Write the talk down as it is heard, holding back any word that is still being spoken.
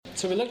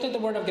So we looked at the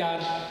Word of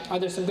God. Are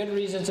there some good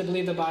reasons to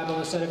believe the Bible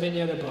instead of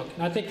any other book?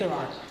 And I think there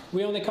are.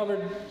 We only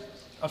covered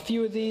a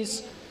few of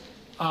these,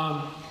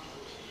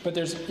 but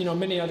there's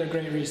many other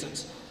great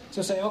reasons.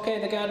 So say,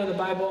 okay, the God of the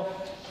Bible.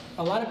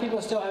 A lot of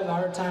people still have a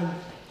hard time.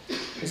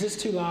 Is this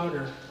too loud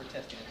or?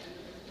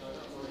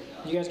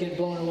 You guys getting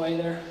blown away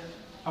there?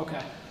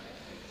 Okay.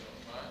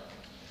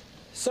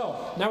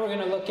 So now we're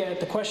going to look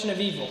at the question of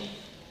evil,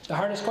 the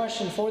hardest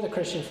question for the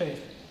Christian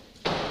faith.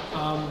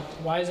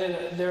 Why is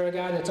it there a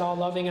God that's all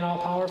loving and all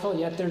powerful,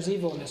 yet there's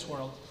evil in this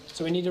world?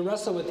 So we need to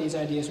wrestle with these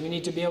ideas. We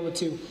need to be able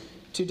to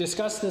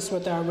discuss this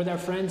with our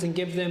friends and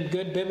give them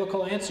good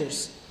biblical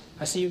answers.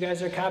 I see you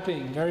guys are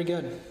copying. Very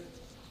good.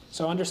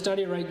 So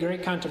understudy, write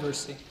great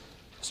controversy.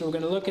 So we're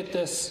going to look at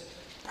this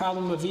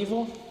problem of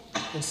evil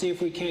and see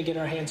if we can't get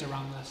our hands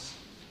around this.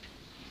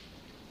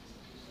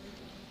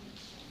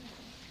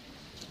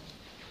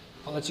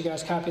 I'll let you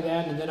guys copy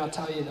that, and then I'll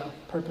tell you the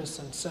purpose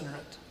and center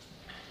it.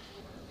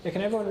 Yeah,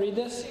 can everyone read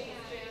this?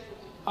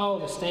 Oh,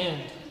 the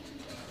stand.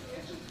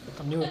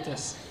 I'm new at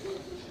this.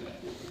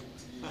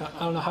 I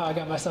don't know how I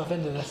got myself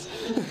into this.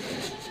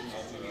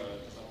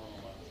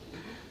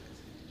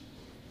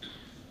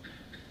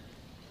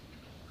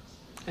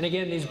 And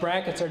again, these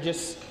brackets are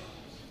just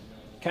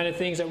kind of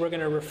things that we're going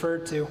to refer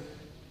to.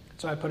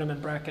 So I put them in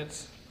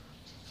brackets.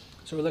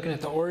 So we're looking at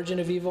the origin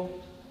of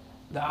evil,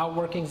 the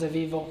outworkings of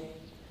evil,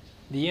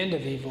 the end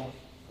of evil,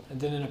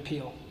 and then an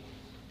appeal.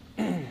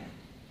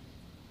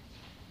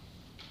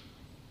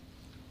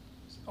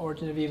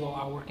 Origin of evil,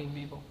 outworking of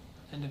evil,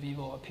 end of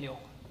evil, appeal.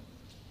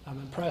 I'm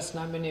impressed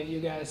not many of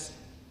you guys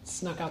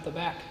snuck out the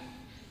back.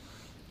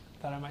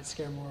 Thought I might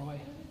scare more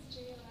away.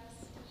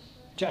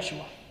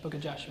 Joshua, book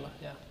of Joshua,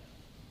 yeah.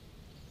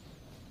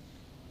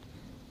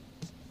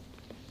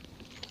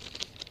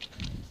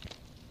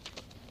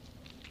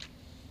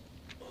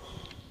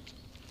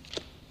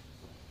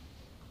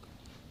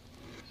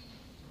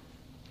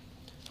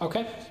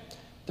 Okay,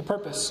 the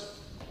purpose.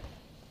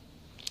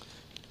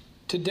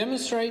 To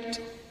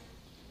demonstrate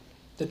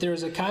that there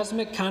is a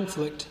cosmic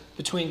conflict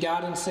between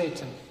God and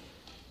Satan.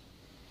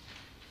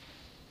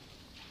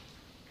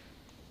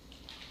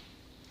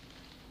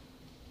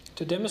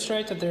 To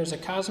demonstrate that there is a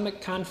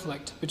cosmic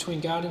conflict between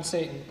God and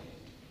Satan,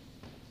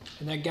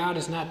 and that God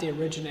is not the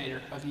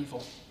originator of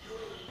evil.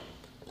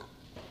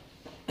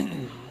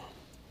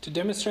 To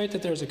demonstrate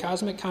that there is a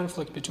cosmic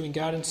conflict between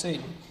God and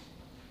Satan,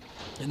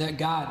 and that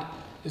God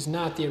is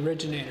not the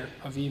originator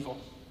of evil.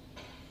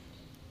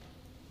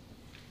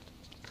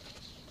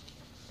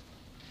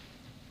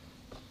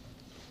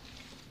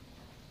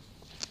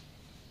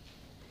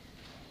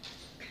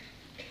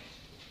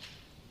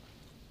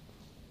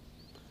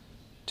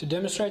 To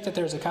demonstrate that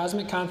there is a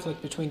cosmic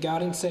conflict between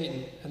God and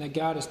Satan, and that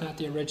God is not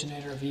the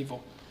originator of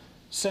evil.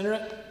 Center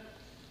it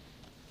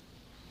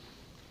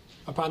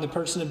upon the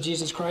person of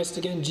Jesus Christ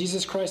again.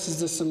 Jesus Christ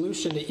is the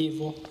solution to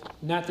evil,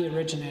 not the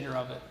originator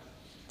of it.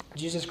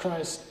 Jesus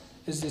Christ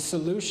is the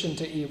solution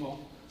to evil,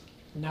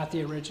 not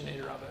the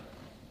originator of it.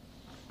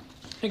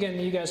 Again,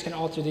 you guys can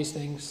alter these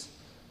things.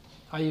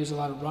 I use a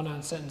lot of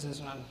run-on sentences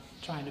when I'm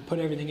trying to put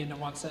everything into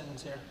one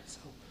sentence here.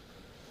 So,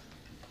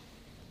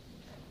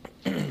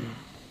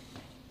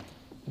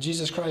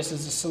 Jesus Christ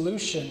is the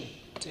solution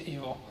to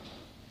evil,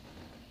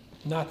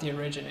 not the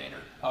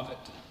originator of it.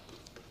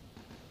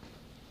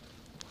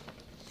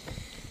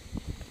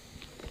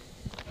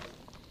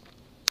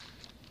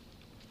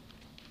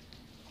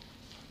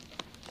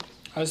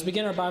 Let's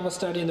begin our Bible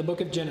study in the book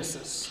of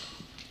Genesis.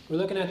 We're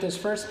looking at this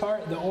first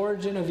part, the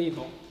origin of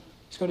evil.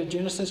 Let's go to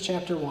Genesis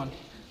chapter 1.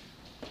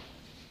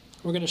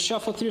 We're going to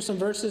shuffle through some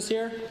verses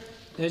here.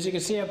 And as you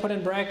can see, I put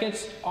in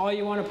brackets. All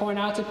you want to point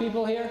out to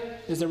people here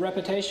is the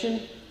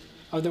repetition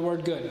of the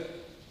word good.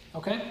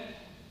 Okay?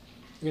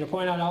 We're going to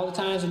point out all the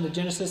times when the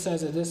Genesis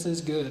says that this is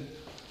good.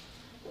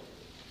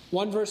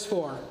 1 verse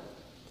 4.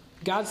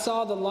 God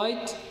saw that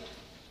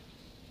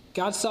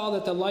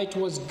the light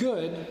was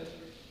good,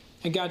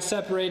 and God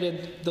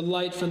separated the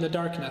light from the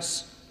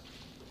darkness.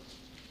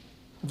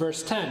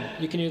 Verse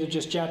 10. You can either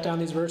just jot down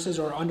these verses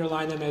or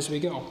underline them as we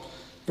go.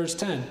 Verse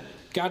 10.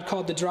 God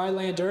called the dry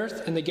land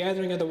earth, and the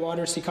gathering of the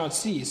waters he called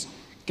seas.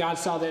 God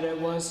saw that it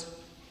was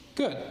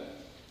good.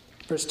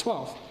 Verse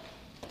 12.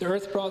 The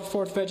earth brought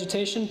forth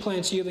vegetation,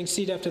 plants yielding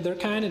seed after their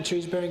kind, and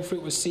trees bearing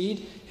fruit with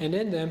seed, and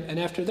in them, and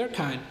after their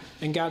kind.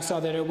 And God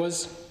saw that it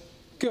was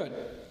good.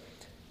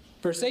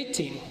 Verse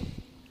 18.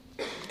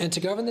 And to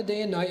govern the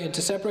day and night, and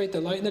to separate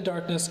the light and the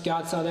darkness,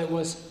 God saw that it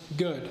was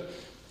good.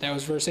 That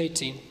was verse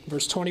 18.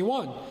 Verse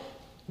 21.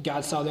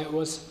 God saw that it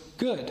was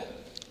good.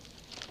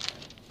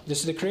 This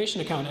is the creation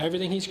account.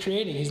 Everything he's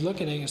creating, he's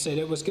looking at it and said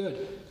it was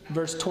good.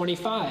 Verse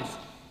 25.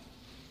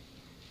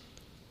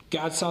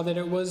 God saw that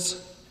it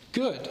was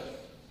good.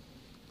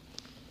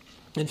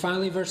 And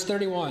finally, verse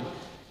 31.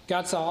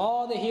 God saw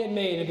all that he had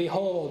made, and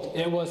behold,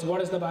 it was, what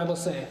does the Bible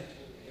say?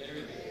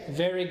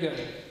 Very good.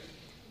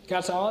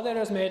 God saw all that it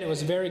was made, it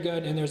was very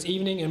good, and there was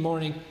evening and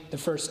morning the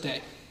first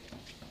day.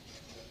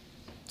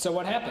 So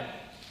what happened?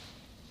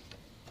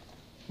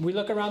 We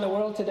look around the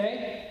world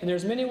today, and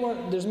there's many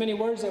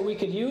words that we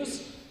could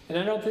use, And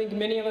I don't think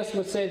many of us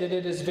would say that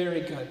it is very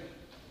good.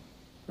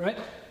 Right?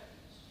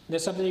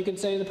 That's something you can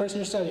say to the person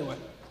you're studying with.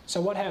 So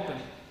what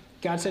happened?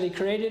 God said he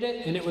created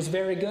it and it was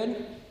very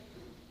good.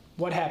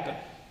 What happened?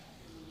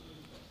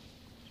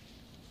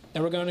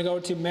 Then we're going to go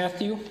to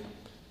Matthew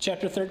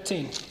chapter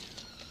 13.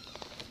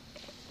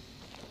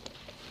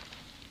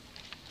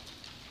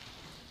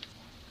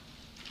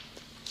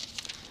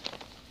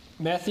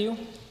 Matthew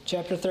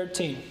chapter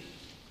 13.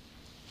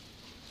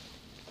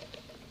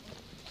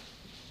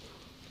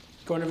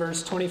 Going to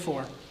verse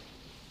 24.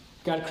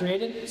 God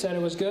created, said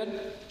it was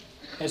good.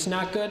 It's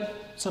not good.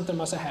 Something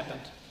must have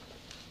happened.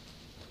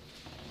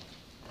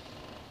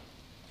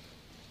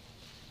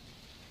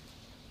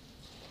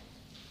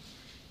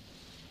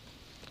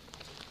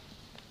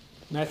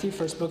 Matthew,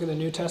 first book of the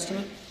New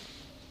Testament.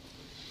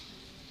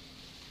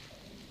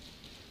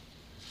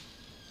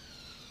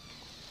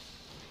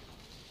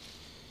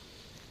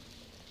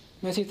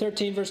 Matthew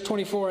 13, verse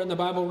 24, and the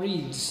Bible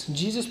reads,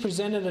 Jesus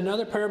presented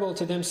another parable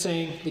to them,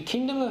 saying, the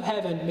kingdom of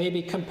heaven may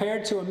be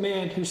compared to a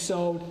man who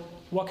sowed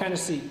what kind of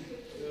seed?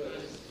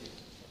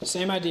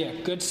 Same idea,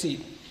 good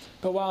seed.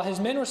 But while his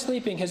men were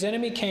sleeping, his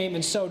enemy came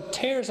and sowed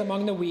tares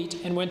among the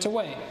wheat and went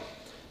away.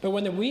 But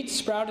when the wheat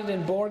sprouted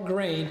and bore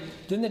grain,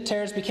 then the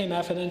tares became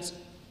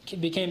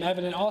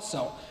evident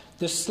also.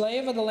 The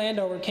slave of the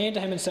landowner came to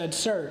him and said,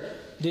 Sir,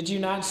 did you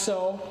not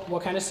sow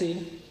what kind of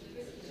seed?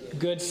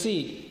 Good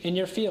seed in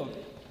your field.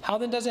 How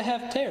then does it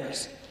have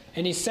tares?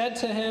 And he said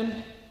to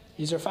him,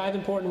 these are 5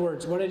 important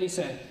words. What did he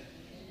say?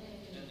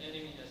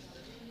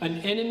 An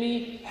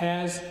enemy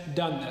has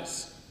done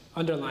this.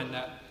 Underline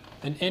that.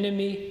 An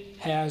enemy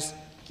has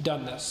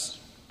done this.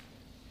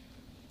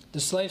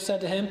 The slave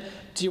said to him,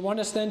 do you want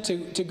us then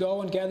to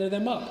go and gather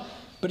them up?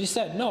 But he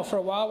said, no, for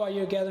a while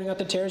you're gathering up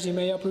the tares, you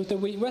may uproot the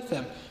wheat with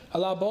them.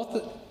 Allow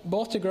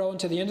both to grow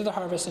until the end of the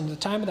harvest, and the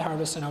time of the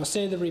harvest, and I will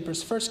say to the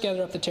reapers, first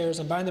gather up the tares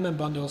and bind them in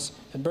bundles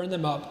and burn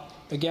them up,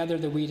 but gather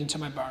the wheat into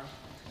my barn.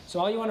 So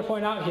all you want to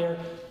point out here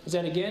is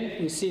that, again,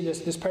 we see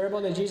this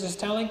parable that Jesus is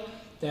telling,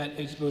 that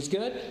it was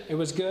good, there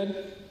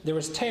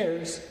was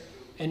tares,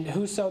 and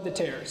who sowed the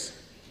tares?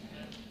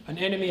 An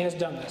enemy has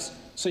done this.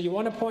 So you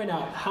want to point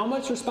out, how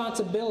much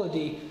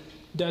responsibility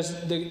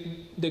does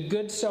the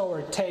good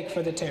sower take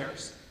for the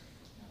tares?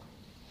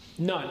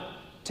 None.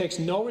 Takes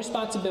no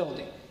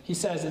responsibility. He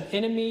says an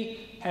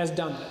enemy has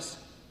done this.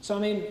 So, I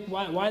mean,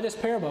 why this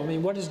parable? I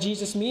mean, what does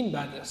Jesus mean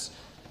by this?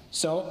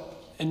 So,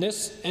 in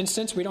this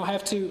instance, we don't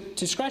have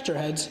to scratch our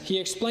heads. He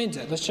explains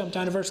it. Let's jump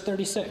down to verse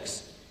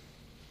 36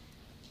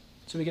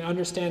 so we can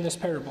understand this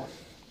parable.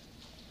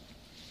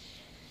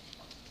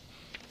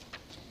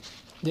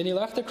 Then he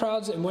left the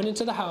crowds and went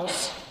into the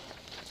house,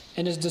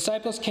 and his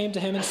disciples came to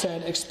him and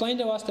said, explain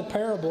to us the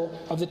parable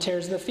of the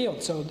tares of the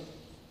field. So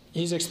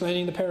he's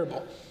explaining the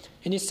parable.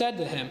 And he said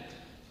to him,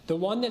 the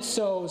one that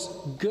sows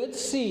good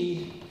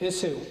seed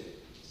is who?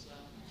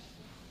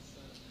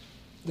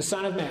 The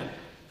Son of Man.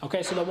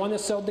 Okay, so the one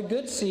that sowed the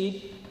good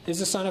seed is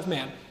the Son of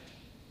Man.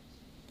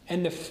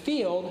 And the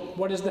field,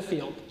 what is the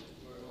field?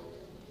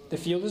 The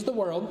field is the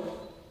world.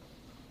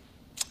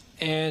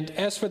 And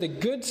as for the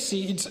good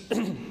seeds,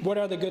 what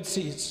are the good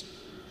seeds?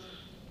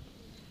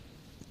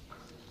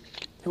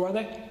 Who are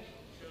they?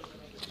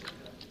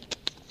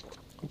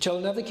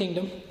 Children of the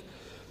kingdom.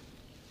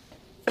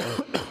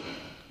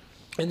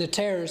 And the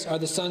tares are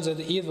the sons of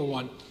the evil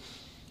one.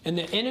 And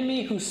the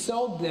enemy who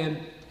sowed them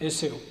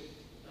is who?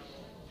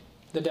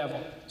 The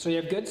devil. So you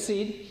have good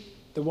seed.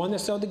 The one that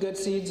sowed the good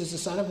seeds is the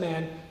Son of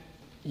Man.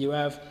 You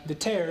have the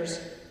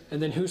tares.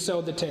 And then who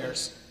sowed the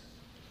tares?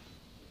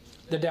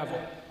 The devil.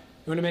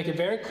 You want to make it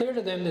very clear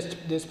to them,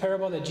 this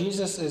parable that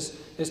Jesus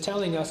is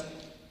telling us,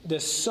 the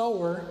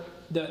sower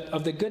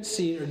of the good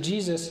seed, or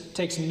Jesus,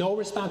 takes no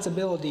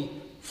responsibility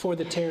for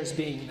the tares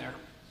being there.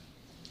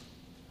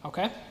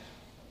 Okay?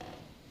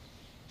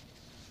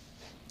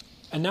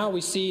 And now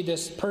we see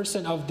this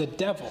person of the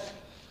devil.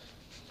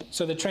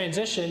 So the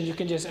transition, you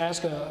can just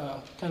ask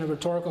a kind of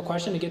rhetorical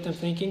question to get them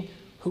thinking,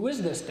 who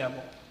is this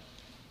devil?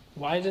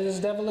 Why does this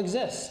devil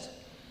exist?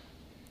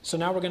 So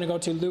now we're going to go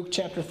to Luke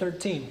chapter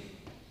 13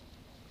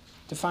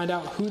 to find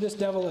out who this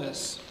devil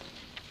is.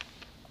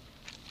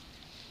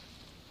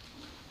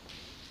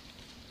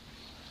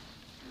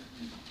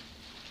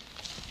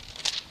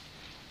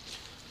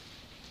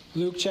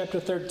 Luke chapter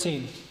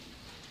 13.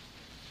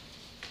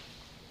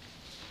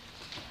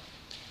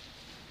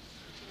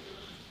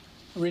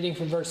 Reading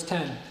from verse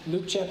 10.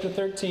 Luke chapter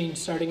 13,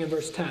 starting in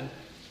verse 10.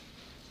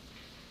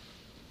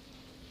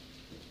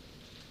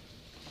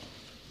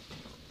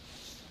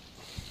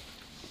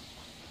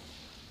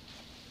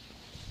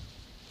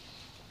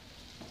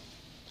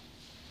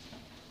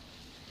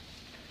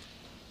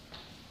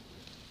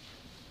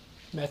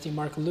 Matthew,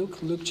 Mark,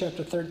 Luke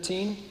chapter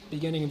 13,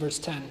 beginning in verse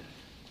 10.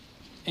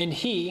 And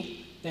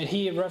he,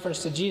 in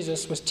reference to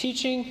Jesus, was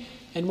teaching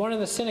in one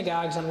of the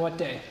synagogues on what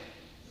day?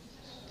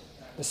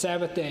 The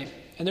Sabbath day.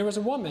 And there was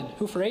a woman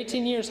who for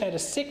 18 years had a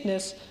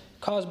sickness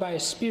caused by a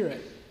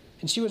spirit,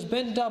 and she was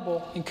bent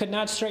double and could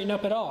not straighten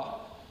up at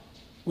all.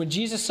 When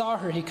Jesus saw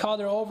her, he called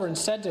her over and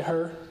said to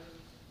her,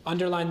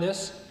 underline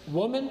this,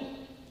 woman,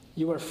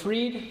 you are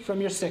freed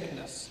from your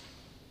sickness.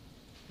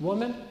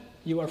 Woman,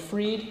 you are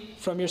freed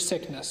from your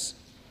sickness.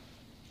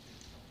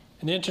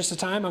 In the interest of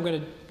time, I'm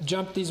going to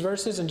jump these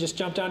verses and just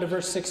jump down to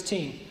verse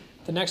 16,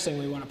 the next thing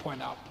we want to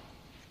point out.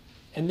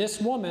 And this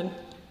woman,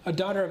 a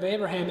daughter of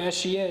Abraham as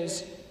she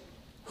is,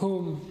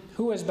 who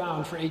has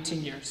bound for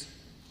 18 years?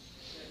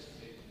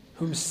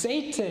 Whom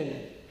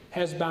Satan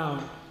has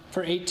bound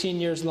for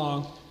 18 years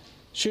long,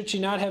 should she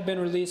not have been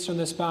released from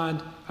this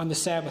bond on the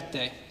Sabbath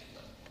day?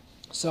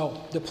 So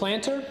the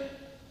planter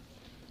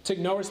took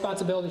no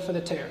responsibility for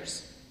the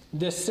tares.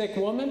 This sick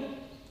woman,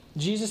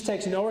 Jesus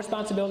takes no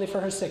responsibility for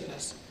her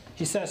sickness.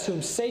 He says,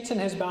 whom Satan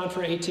has bound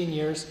for 18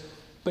 years,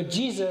 but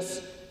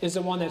Jesus is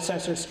the one that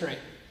sets her straight.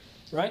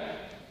 Right?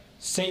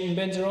 Satan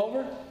bends her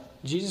over,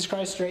 Jesus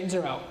Christ straightens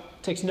her out.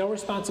 Takes no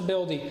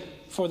responsibility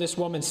for this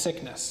woman's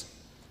sickness.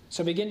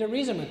 So begin to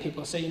reason with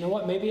people. Say, you know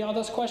what, maybe all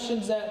those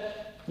questions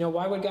that,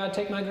 why would God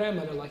take my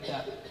grandmother like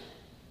that?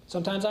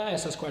 Sometimes I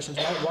ask those questions.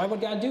 Why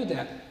would God do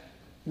that?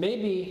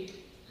 Maybe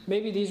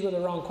these were the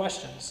wrong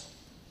questions.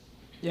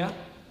 Yeah?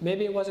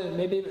 Maybe it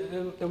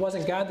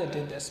wasn't God that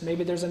did this.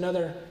 Maybe there's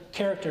another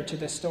character to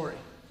this story.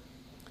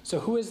 So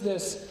who is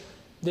this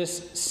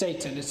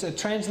Satan? It's a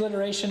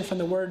transliteration from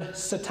the word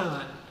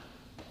Satan.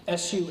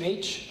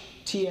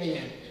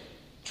 S-U-H-T-A-N.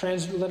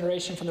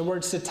 Transliteration from the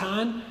word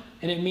Satan,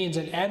 and it means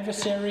an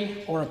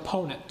adversary or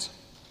opponent.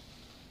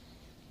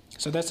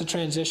 So that's a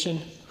transition.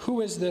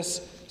 Who is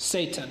this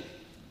Satan?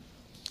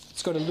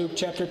 Let's go to Luke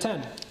chapter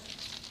 10.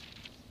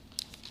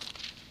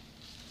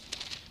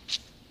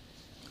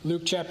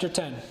 Luke chapter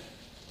 10,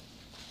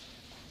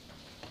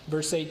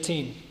 verse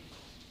 18.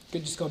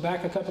 Could just go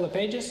back a couple of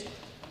pages.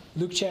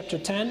 Luke chapter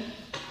 10,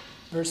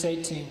 verse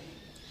 18.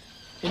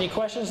 Any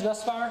questions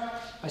thus far?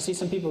 I see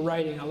some people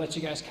writing. I'll let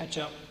you guys catch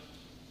up.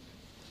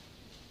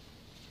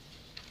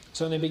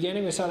 So in the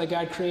beginning, we saw that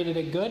God created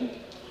it good.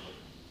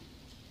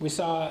 We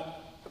saw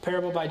a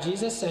parable by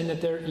Jesus saying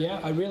that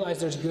I realize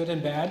there's good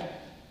and bad,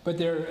 but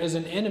there is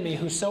an enemy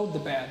who sowed the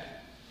bad.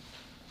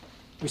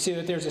 We see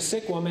that there's a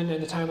sick woman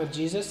in the time of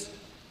Jesus,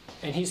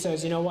 and he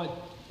says, you know what?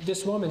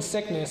 This woman's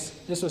sickness,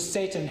 this was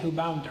Satan who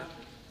bound her.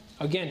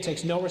 Again,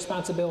 takes no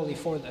responsibility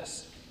for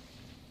this.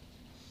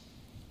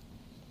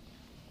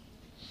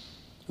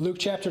 Luke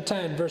chapter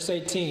 10, verse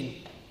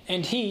 18.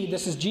 And he,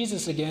 this is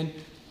Jesus again,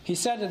 he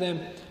said to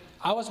them,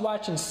 I was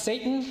watching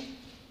Satan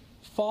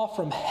fall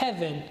from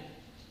heaven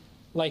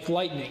like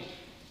lightning.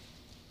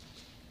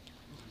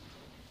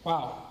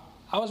 Wow.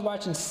 I was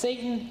watching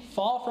Satan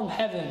fall from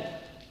heaven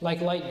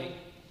like lightning.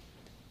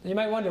 And you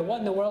might wonder, what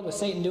in the world was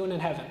Satan doing in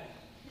heaven?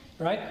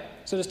 Right?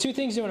 So there's two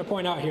things you want to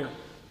point out here.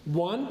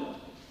 One,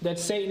 that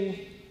Satan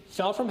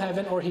fell from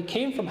heaven, or he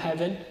came from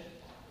heaven.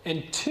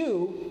 And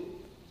two,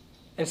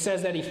 it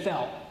says that he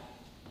fell.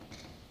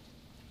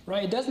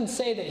 Right? It doesn't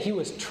say that he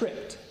was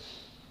tripped.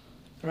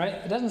 Right?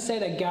 It doesn't say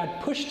that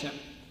God pushed him.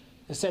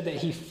 It said that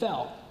he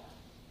fell.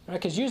 Right?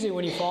 Because usually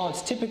when you fall,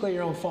 it's typically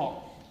your own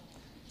fault.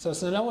 So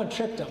no one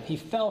tripped him. He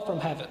fell from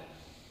heaven.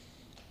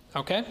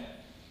 Okay?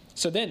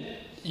 So then,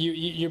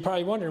 you're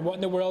probably wondering, what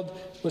in the world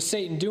was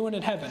Satan doing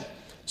in heaven?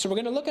 So we're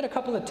going to look at a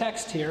couple of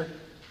texts here,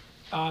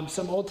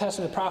 some Old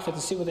Testament prophets,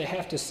 and see what they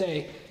have to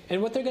say.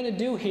 And what they're going to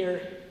do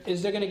here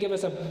is they're going to give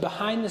us a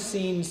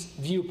behind-the-scenes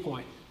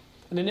viewpoint.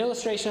 And an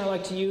illustration I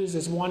like to use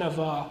is one of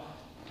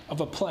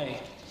a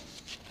play.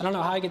 I don't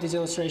know how I get these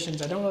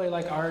illustrations. I don't really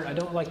like art. I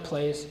don't like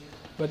plays,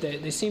 but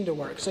they seem to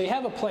work. So you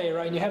have a play,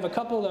 right? And you have a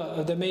couple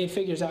of the main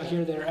figures out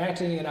here that are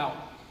acting it out.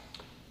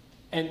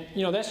 And,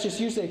 that's just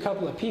usually a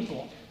couple of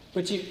people.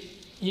 But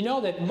you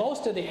know that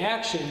most of the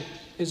action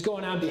is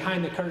going on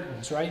behind the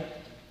curtains, right?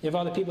 You have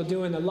all the people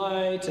doing the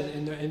lights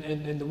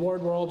and the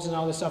wardrobes and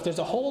all this stuff. There's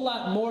a whole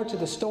lot more to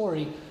the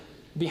story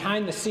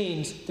behind the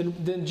scenes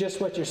than just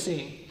what you're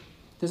seeing.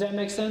 Does that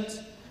make sense?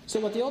 So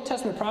what the Old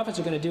Testament prophets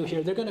are going to do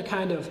here, they're going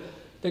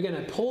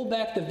to pull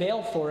back the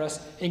veil for us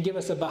and give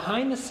us a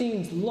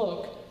behind-the-scenes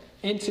look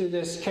into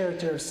this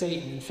character of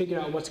Satan and figure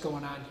out what's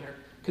going on here.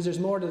 Because there's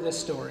more to this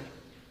story.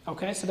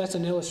 Okay, so that's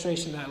an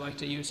illustration that I like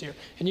to use here.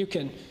 And you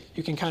can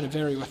kind of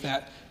vary with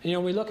that. And,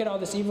 when we look at all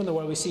this evil in the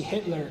world, we see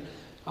Hitler,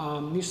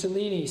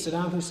 Mussolini,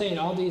 Saddam Hussein,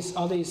 all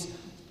these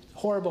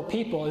horrible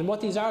people. And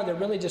what these are, they're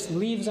really just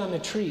leaves on the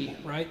tree,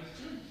 right?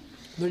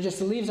 They're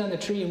just leaves on the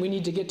tree, and we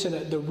need to get to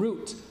the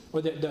root,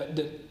 or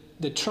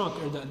the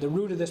trunk, or the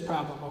root of this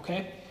problem,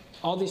 okay?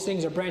 All these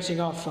things are branching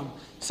off from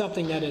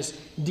something that is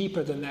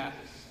deeper than that.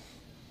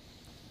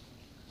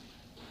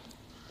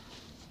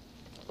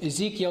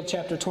 Ezekiel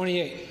chapter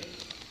 28.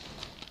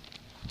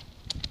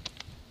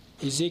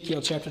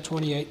 Ezekiel chapter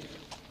 28.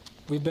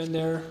 We've been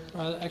there.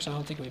 Actually, I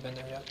don't think we've been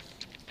there yet.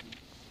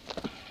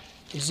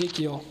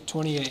 Ezekiel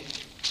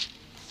 28.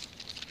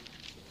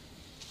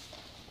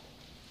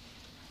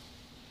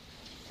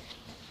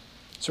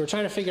 So we're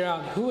trying to figure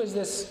out who is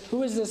this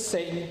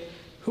Satan,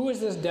 who is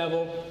this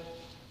devil,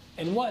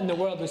 and what in the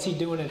world was he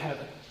doing in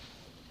heaven?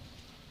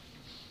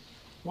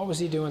 What was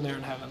he doing there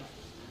in heaven?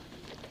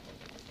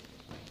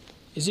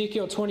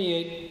 Ezekiel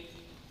 28,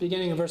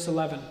 beginning of verse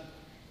 11.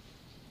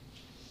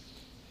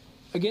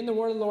 Again, the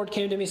word of the Lord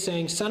came to me,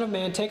 saying, Son of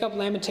man, take up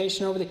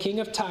lamentation over the king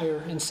of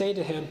Tyre, and say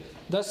to him,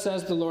 Thus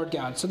says the Lord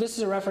God. So this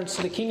is a reference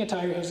to the king of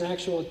Tyre, who's an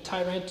actual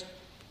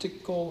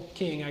tyrannical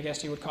king, I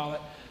guess you would call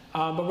it.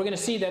 But we're going to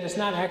see that it's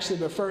not actually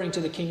referring to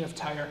the king of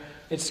Tyre.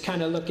 It's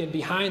kind of looking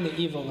behind the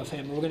evil of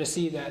him. We're going to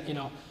see that,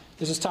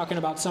 this is talking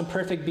about some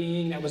perfect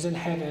being that was in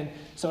heaven.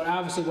 So it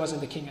obviously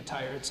wasn't the king of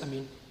Tyre.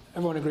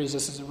 Everyone agrees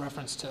this is a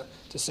reference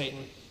to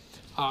Satan.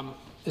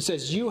 It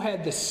says, you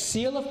had the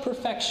seal of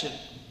perfection.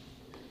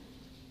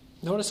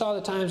 Notice all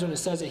the times when it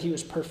says that he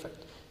was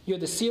perfect. You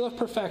had the seal of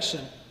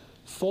perfection,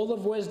 full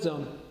of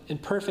wisdom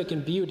and perfect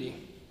in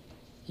beauty.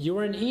 You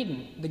were in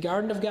Eden, the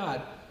garden of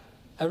God.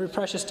 Every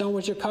precious stone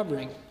was your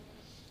covering.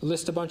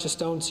 List a bunch of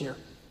stones here.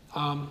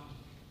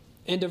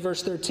 End of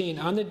verse 13.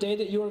 On the day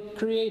that you were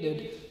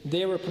created,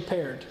 they were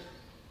prepared.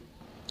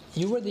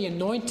 You were the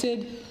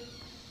anointed,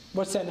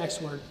 what's that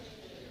next word?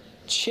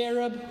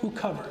 Cherub who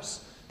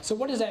covers. So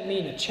what does that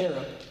mean, a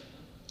cherub?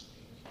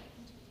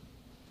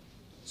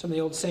 Some of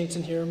the old saints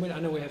in here, I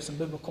know we have some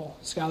biblical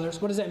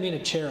scholars. What does that mean, a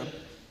cherub?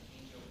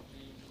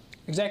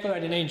 Exactly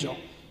right, an angel.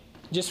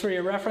 Just for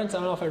your reference, I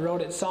don't know if I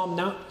wrote it, Psalm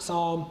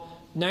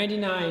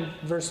 99,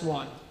 verse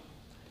 1.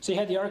 So you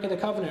had the Ark of the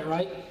Covenant,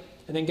 right?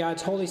 And then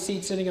God's holy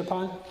seat sitting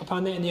upon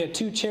that, and you had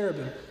two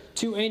cherubim,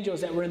 two angels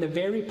that were in the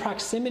very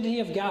proximity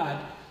of God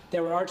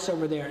that were arched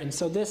over there. And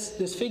so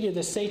this figure,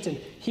 this Satan,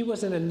 he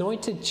was an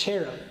anointed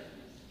cherub.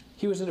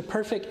 He was a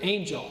perfect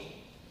angel.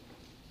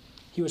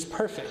 He was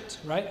perfect,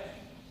 right?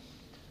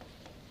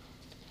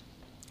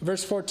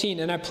 Verse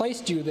 14, and I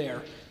placed you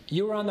there.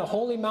 You were on the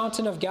holy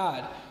mountain of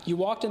God. You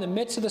walked in the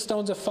midst of the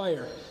stones of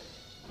fire.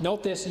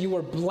 Note this, you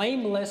were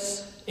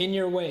blameless in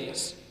your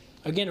ways.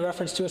 Again, a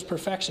reference to his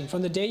perfection.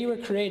 From the day you were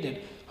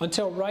created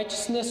until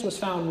righteousness was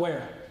found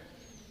where?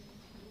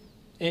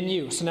 In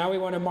you. So now we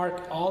want to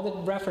mark all the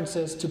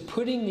references to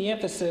putting the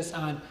emphasis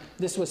on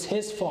this was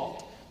his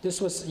fault.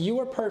 You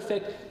were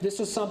perfect. This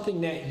was something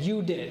that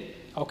you did.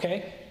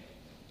 Okay?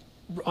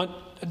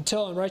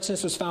 Until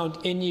righteousness was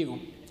found in you.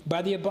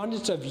 By the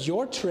abundance of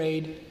your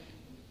trade,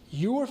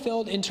 you were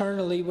filled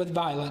internally with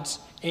violence,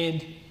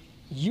 and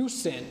you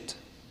sinned.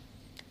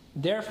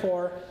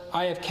 Therefore,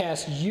 I have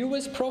cast you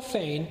as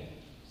profane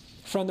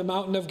from the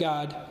mountain of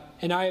God,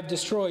 and I have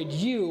destroyed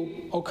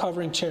you, O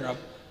covering cherub,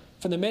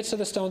 from the midst of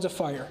the stones of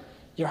fire.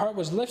 Your heart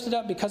was lifted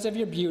up because of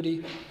your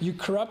beauty. You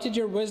corrupted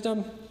your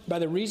wisdom by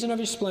the reason of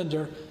your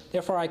splendor.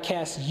 Therefore, I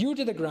cast you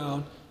to the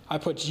ground. I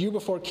put you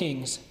before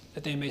kings,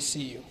 that they may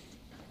see you.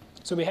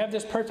 So we have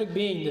this perfect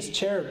being, this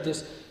cherub,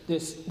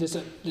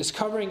 this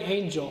covering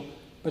angel,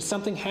 but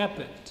something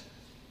happened.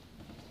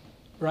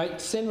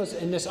 Right? Sin was,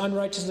 and this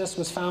unrighteousness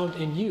was found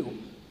in you.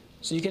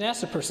 So you can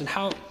ask the person,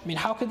 how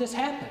could this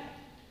happen?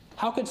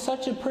 How could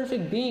such a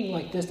perfect being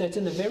like this, that's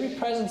in the very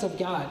presence of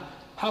God,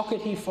 how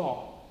could he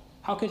fall?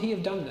 How could he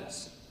have done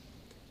this?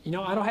 I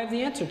don't have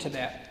the answer to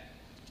that.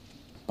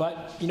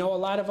 But, a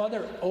lot of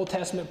other Old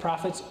Testament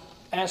prophets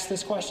ask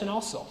this question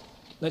also.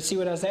 Let's see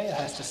what Isaiah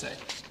has to say.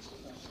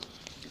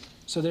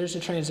 So there's the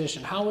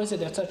transition. How is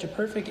it that such a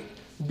perfect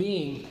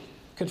being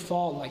could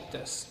fall like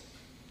this?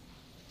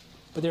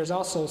 But there's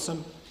also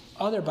some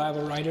other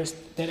Bible writers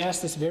that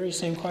ask this very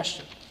same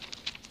question.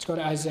 Let's go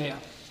to Isaiah.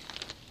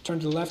 Turn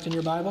to the left in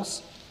your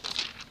Bibles.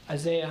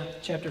 Isaiah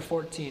chapter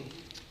 14.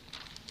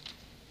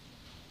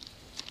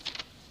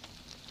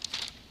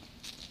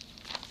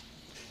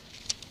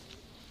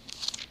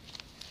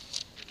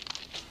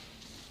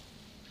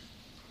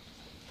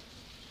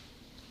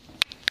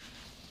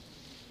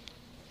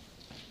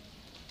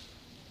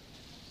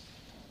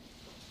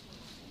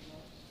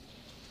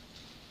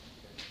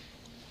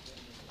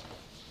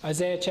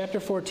 Isaiah chapter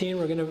 14,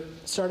 we're going to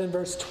start in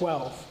verse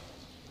 12.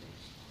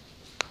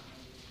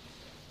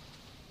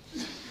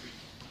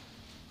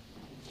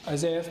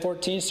 Isaiah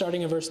 14,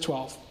 starting in verse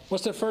 12.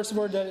 What's the first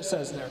word that it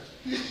says there?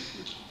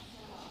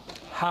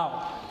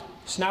 How.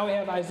 So now we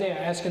have Isaiah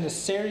asking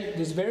this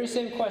very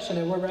same question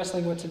that we're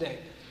wrestling with today.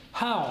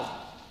 How?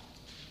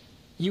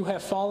 You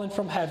have fallen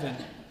from heaven,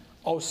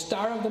 O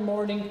star of the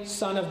morning,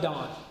 son of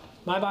dawn.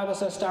 My Bible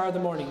says star of the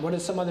morning. What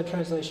does some other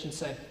translation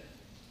say?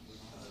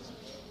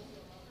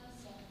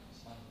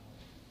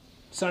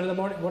 Son of the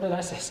morning? What did I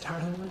say? Star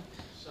of the morning?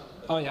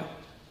 Oh, yeah.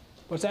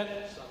 What's that?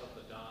 Son of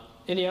the dawn.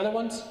 Any other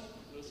ones?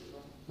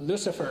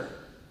 Lucifer.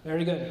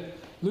 Very good.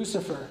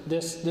 Lucifer,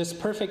 this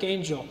perfect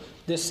angel,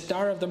 this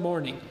star of the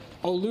morning.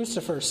 O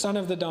Lucifer, son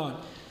of the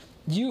dawn,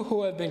 you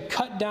who have been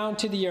cut down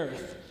to the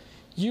earth,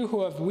 you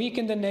who have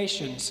weakened the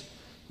nations,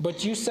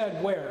 but you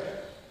said where?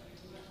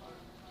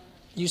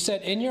 You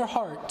said in your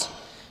heart,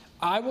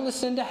 I will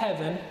ascend to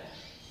heaven,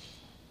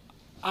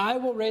 I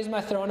will raise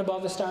my throne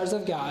above the stars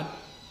of God,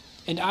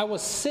 and I will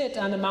sit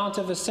on the mount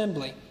of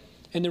assembly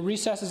in the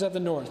recesses of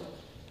the north.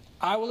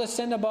 I will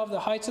ascend above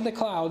the heights of the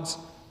clouds.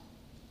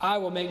 I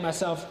will make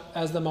myself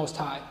as the Most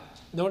High.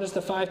 Notice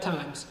the 5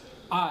 times.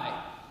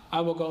 I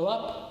will go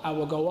up, I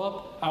will go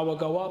up, I will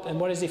go up. And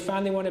what does he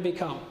finally want to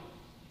become?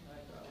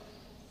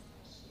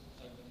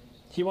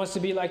 He wants to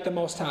be like the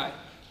Most High.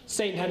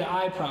 Satan had an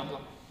eye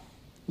problem.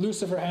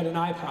 Lucifer had an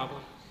eye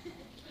problem.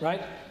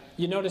 Right?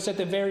 You notice at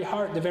the very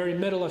heart, the very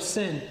middle of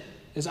sin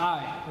is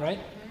I, right?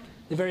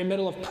 The very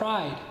middle of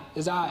pride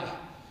is I.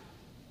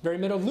 Very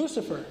middle of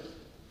Lucifer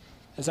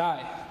is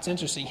I. It's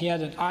interesting. He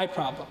had an I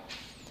problem.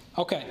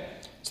 Okay,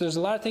 so there's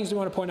a lot of things we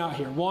want to point out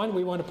here. One,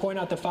 we want to point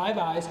out the 5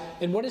 I's.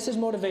 And what is his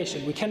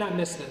motivation? We cannot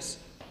miss this.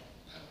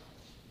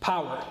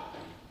 Power,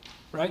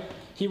 right?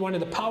 He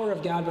wanted the power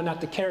of God, but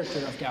not the character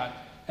of God,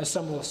 as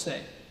some will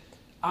say.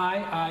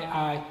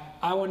 I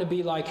want to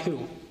be like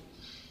who?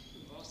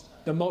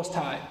 The Most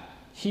High.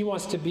 He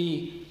wants to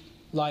be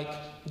like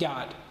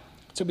God.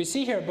 So we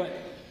see here, but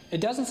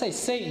it doesn't say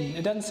Satan.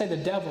 It doesn't say the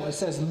devil. It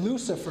says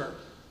Lucifer,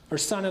 or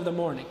son of the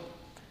morning.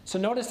 So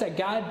notice that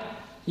God,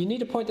 you need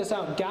to point this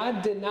out.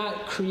 God did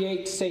not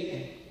create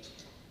Satan.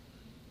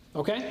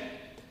 Okay?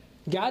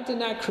 God did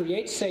not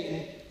create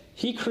Satan.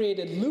 He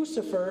created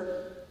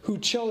Lucifer, who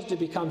chose to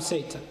become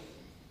Satan.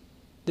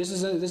 This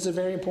is a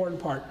very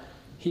important part.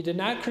 He did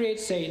not create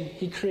Satan.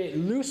 He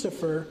created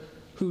Lucifer,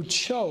 who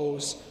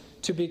chose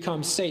to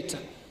become Satan.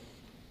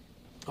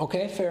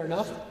 Okay, fair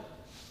enough.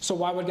 So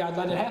why would God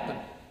let it happen?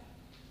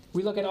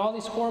 We look at all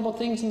these horrible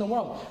things in the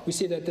world. We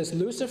see that this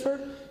Lucifer,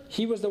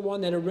 he was the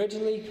one that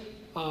originally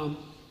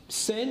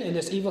sinned, and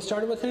this evil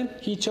started with him.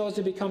 He chose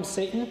to become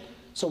Satan.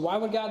 So why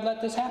would God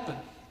let this happen?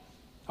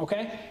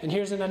 Okay? And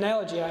here's an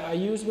analogy I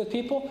use with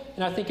people,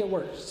 and I think it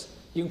works.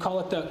 You can call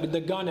it the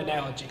gun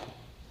analogy.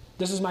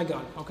 This is my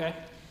gun, okay?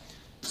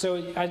 So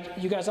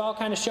you guys all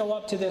kind of show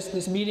up to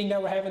this meeting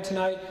that we're having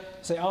tonight.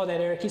 Say, oh,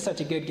 that Eric, he's such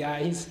a good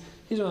guy. He's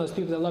one of those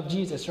people that love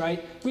Jesus,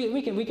 right?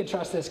 We can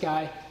trust this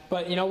guy.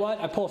 But you know what?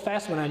 I pull a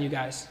fast one on you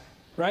guys,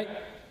 right?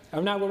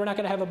 We're not going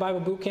to have a Bible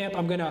boot camp.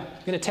 I'm going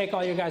to take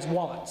all your guys'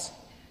 wallets,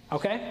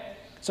 okay?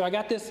 So I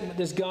got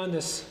this gun,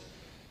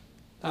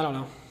 I don't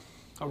know,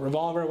 a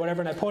revolver or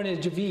whatever, and I point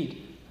it at Javid.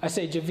 I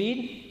say,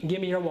 Javid,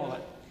 give me your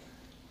wallet.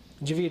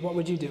 Javid, what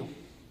would you do?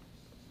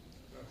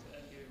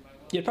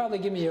 You'd probably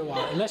give me your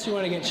wallet, unless you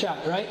want to get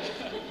shot, right?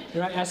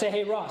 Right? I say,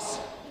 hey, Ross,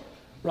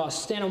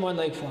 stand on one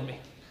leg for me.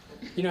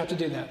 You don't have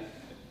to do that.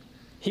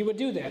 He would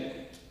do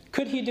that.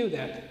 Could he do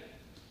that?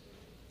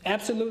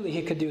 Absolutely,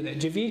 he could do that.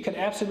 Javid could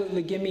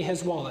absolutely give me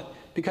his wallet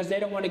because they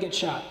don't want to get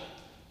shot,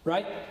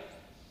 right?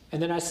 And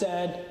then I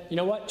said, you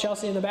know what,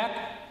 Chelsea in the back?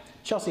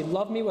 Chelsea,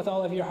 love me with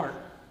all of your heart.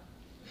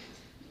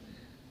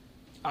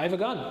 I have a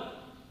gun.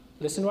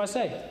 Listen to what I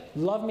say.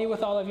 Love me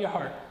with all of your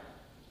heart.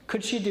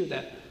 Could she do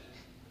that?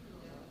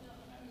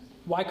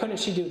 Why couldn't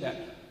she do that?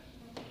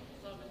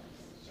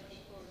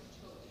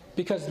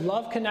 Because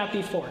love cannot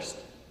be forced,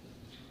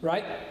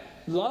 right?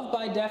 Love,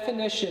 by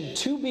definition,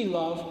 to be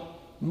loved,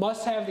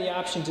 must have the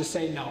option to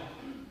say no.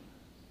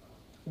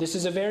 This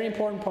is a very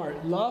important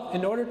part. Love,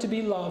 in order to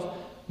be loved,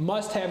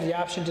 must have the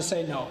option to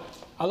say no.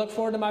 I look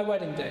forward to my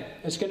wedding day.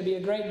 It's going to be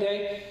a great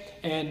day.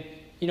 And,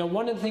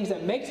 one of the things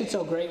that makes it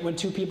so great when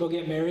 2 people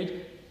get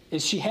married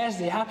is she has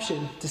the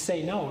option to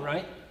say no,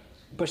 right?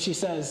 But she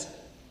says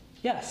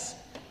yes.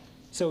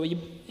 So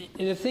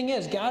the thing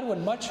is, God would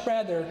much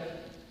rather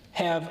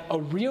have a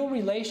real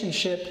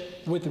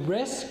relationship with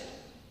risk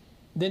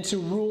than to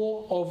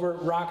rule over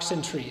rocks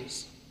and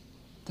trees.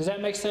 Does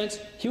that make sense?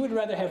 He would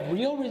rather have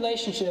real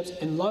relationships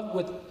and love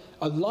with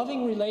a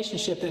loving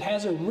relationship that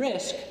has a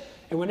risk.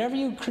 And whenever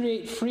you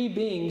create free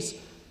beings,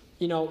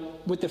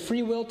 with the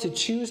free will to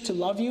choose to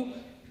love you,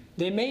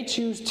 they may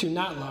choose to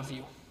not love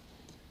you.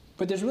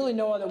 But there's really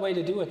no other way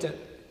to do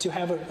it to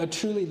have a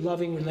truly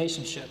loving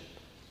relationship.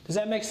 Does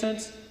that make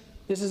sense?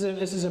 This is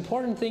an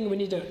important thing we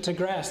need to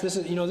grasp. This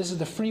is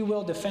the free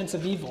will defense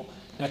of evil.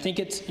 And I think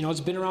it's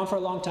been around for a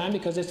long time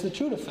because it's the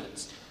true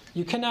defense.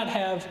 You cannot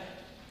have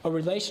a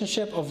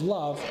relationship of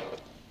love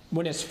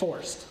when it's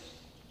forced.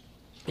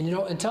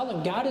 And tell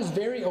them God is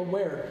very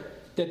aware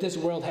that this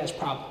world has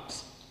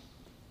problems.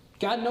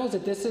 God knows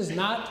that this is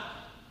not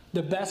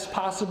the best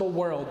possible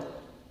world,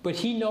 but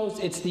He knows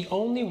it's the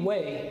only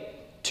way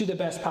to the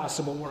best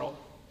possible world.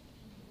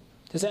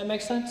 Does that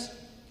make sense?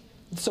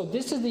 So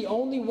this is the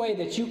only way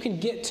that you can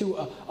get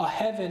to a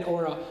heaven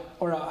or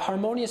a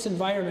harmonious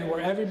environment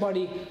where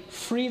everybody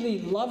freely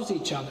loves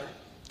each other.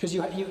 Because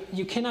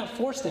you cannot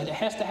force that. It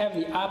has to have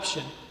the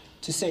option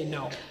to say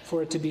no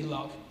for it to be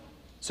love.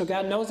 So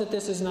God knows that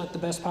this is not the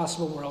best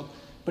possible world,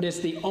 but it's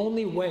the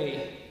only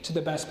way to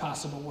the best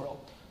possible world.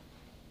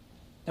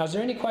 Now, is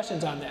there any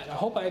questions on that? I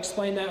hope I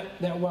explained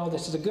that well.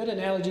 This is a good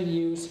analogy to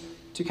use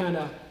to kind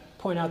of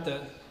point out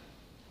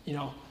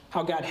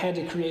how God had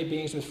to create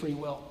beings with free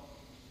will.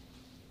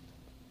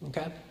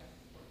 Okay?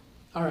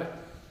 All right.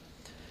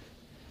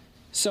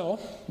 So,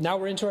 now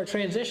we're into our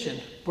transition.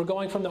 We're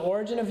going from the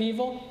origin of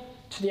evil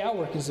to the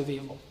outworkings of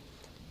evil.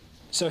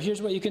 So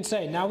here's what you can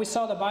say. Now we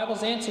saw the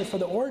Bible's answer for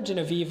the origin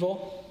of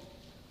evil,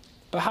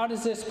 but how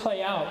does this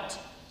play out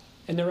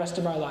in the rest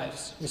of our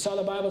lives? We saw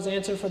the Bible's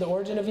answer for the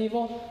origin of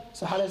evil,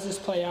 so how does this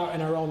play out in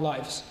our own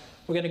lives?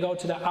 We're going to go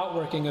to the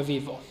outworking of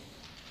evil.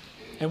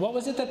 And what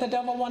was it that the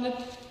devil wanted?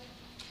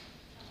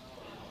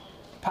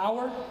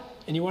 Power,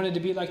 and he wanted to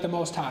be like the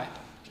Most High.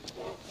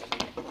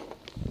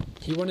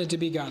 He wanted to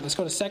be God. Let's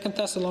go to 2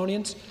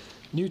 Thessalonians,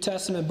 New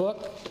Testament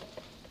book,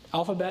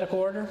 alphabetical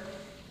order.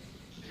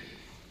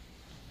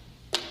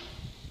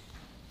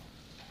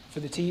 for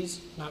the T's,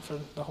 not for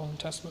the whole New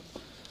Testament.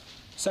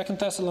 2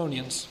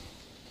 Thessalonians.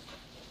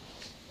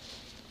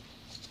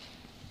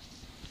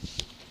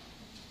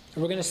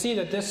 And we're going to see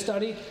that this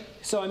study,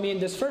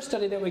 this first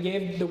study that we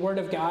gave, the Word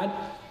of God,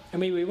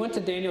 we went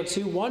to Daniel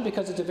 2, one,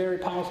 because it's a very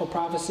powerful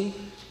prophecy,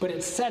 but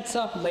it sets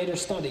up later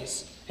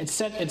studies. It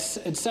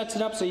sets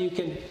it up so you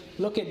can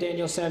look at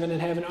Daniel 7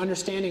 and have an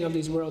understanding of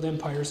these world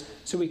empires,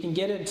 so we can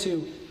get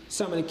into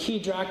some of the key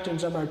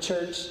doctrines of our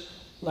church,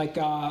 like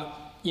the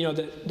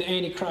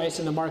Antichrist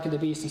and the mark of the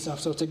beast and stuff.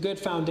 So it's a good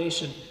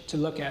foundation to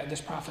look at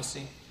this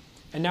prophecy.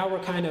 And now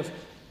we're kind of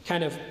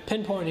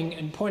pinpointing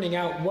and pointing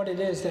out what it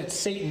is that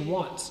Satan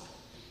wants.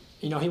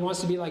 He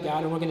wants to be like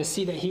God, and we're going to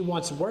see that he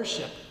wants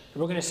worship.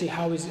 And we're going to see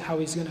how he's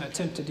going to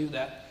attempt to do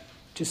that,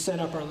 to set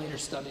up our later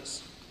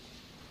studies.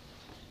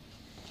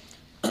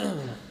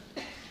 2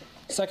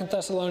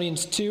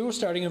 Thessalonians 2,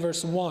 starting in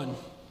verse 1.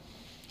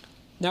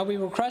 Now we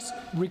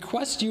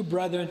request you,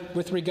 brethren,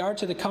 with regard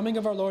to the coming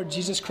of our Lord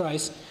Jesus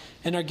Christ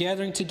and our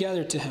gathering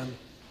together to him,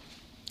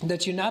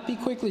 that you not be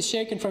quickly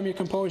shaken from your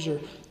composure,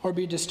 or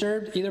be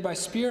disturbed either by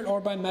spirit or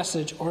by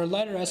message, or a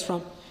letter as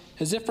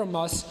if from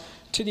us,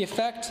 to the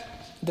effect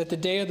that the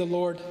day of the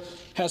Lord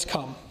has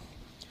come.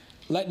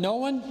 Let no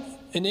one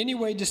in any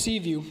way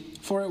deceive you,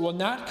 for it will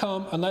not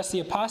come unless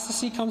the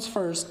apostasy comes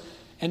first,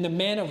 and the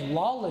man of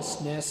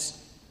lawlessness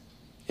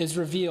is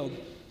revealed,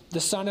 the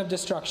son of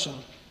destruction,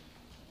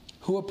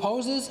 who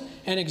opposes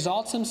and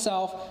exalts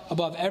himself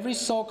above every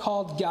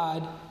so-called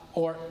God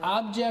or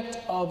object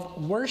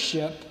of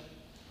worship,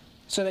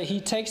 so that he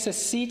takes a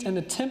seat in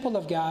the temple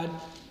of God,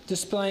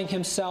 displaying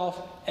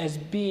himself as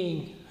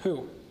being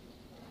who?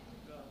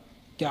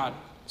 God.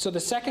 So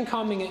the second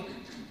coming,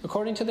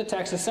 according to the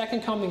text, the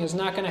second coming is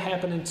not going to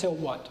happen until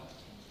what?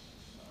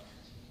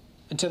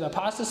 Until the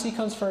apostasy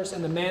comes first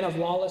and the man of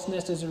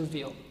lawlessness is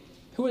revealed.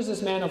 Who is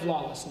this man of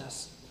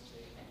lawlessness?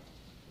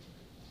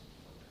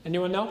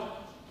 Anyone know?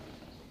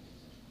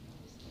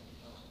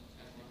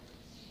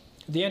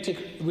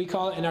 We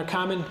call it, in our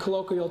common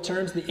colloquial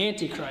terms, the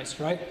Antichrist,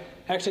 right?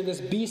 Actually,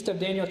 this beast of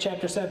Daniel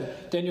chapter 7.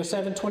 Daniel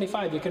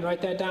 7:25, you can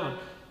write that down.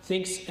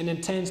 Thinks and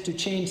intends to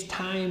change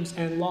times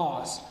and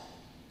laws.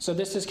 So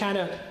this is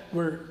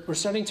we're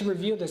starting to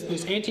reveal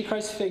this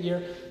Antichrist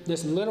figure,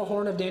 this little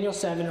horn of Daniel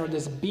 7, or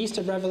this beast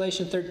of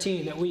Revelation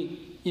 13 that we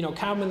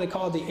commonly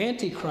call the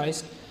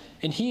Antichrist.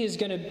 And he is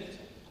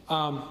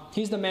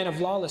he's the man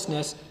of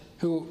lawlessness,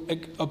 who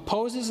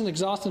opposes and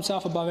exalts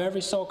himself above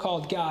every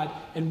so-called God.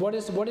 And what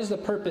is the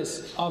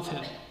purpose of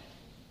him?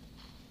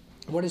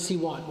 What does he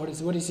want?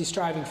 What is he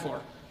striving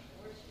for?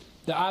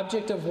 The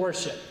object of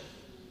worship.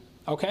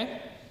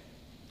 Okay?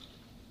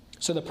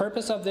 So the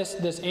purpose of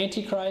this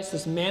Antichrist,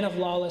 this man of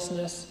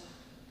lawlessness,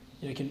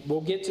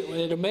 we'll get to.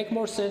 It'll make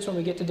more sense when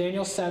we get to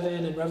Daniel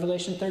 7 and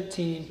Revelation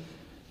 13.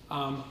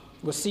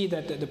 We'll see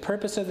that the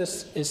purpose of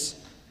this is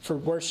for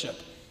worship.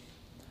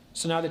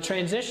 So now the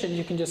transition,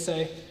 you can just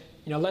say,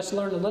 let's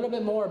learn a little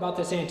bit more about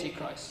this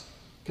Antichrist.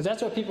 Because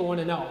that's what people want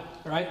to know,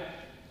 right?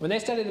 When they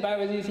study the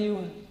Bible with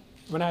you,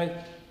 when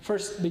I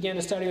first began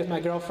to study with my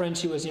girlfriend,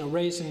 she was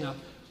raised in the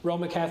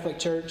Roman Catholic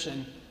Church,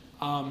 and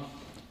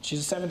she's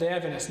a Seventh-day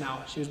Adventist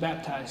now. She was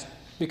baptized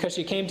because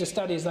she came to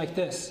studies like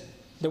this.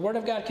 The Word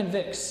of God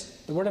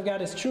convicts. The Word of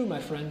God is true, my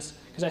friends,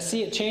 because I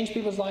see it change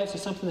people's lives.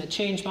 It's something that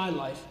changed my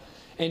life.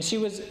 And she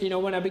was,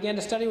 when I began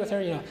to study with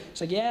her,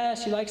 she's like, yeah,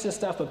 she likes this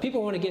stuff, but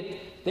people want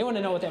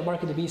to know what that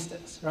mark of the beast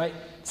is, right?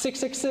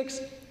 666,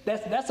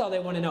 that's all they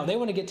want to know. They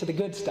want to get to the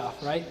good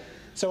stuff, right?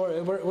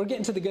 So we're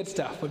getting to the good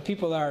stuff, but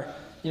people are,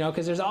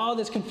 because there's all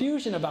this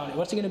confusion about it.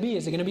 What's it going to be?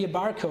 Is it going to be a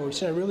barcode?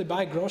 Should I really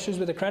buy groceries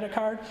with a credit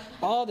card?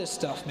 All this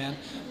stuff, man.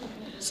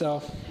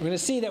 So we're going to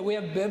see that we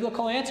have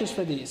biblical answers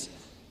for these.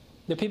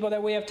 The people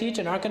that we have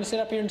teaching aren't going to sit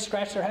up here and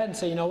scratch their head and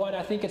say, you know what,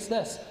 I think it's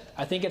this.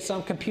 I think it's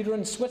some computer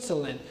in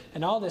Switzerland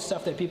and all this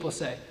stuff that people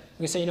say.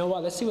 We say, you know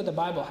what, let's see what the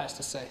Bible has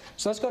to say.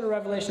 So let's go to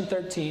Revelation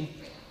 13.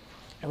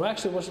 And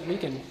we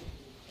can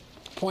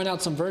point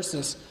out some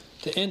verses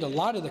to end a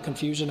lot of the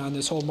confusion on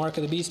this whole mark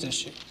of the beast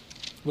issue.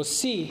 We'll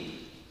see.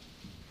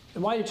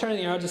 And while you're turning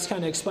there, I'll just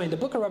kind of explain. The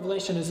book of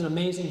Revelation is an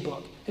amazing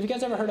book. Have you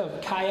guys ever heard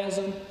of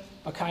chiasm,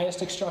 a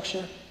chiastic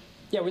structure?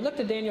 Yeah, we looked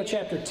at Daniel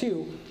chapter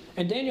 2,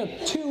 and Daniel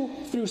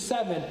 2 through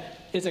 7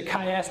 is a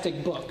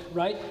chiastic book,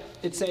 right?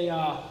 It's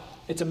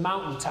a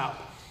mountaintop.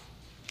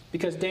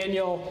 Because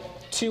Daniel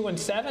 2 and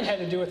 7 had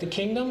to do with the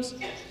kingdoms.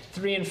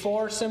 3 and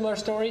 4, similar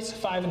stories.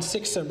 5 and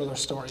 6, similar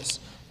stories.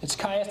 It's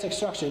chiastic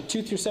structure.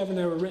 2 through 7,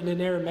 they were written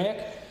in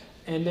Aramaic,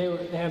 and they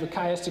have a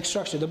chiastic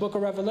structure. The book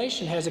of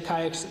Revelation has a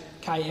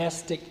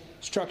chiastic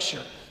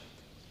structure.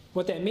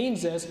 What that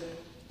means is,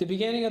 the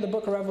beginning of the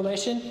book of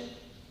Revelation,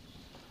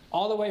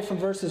 all the way from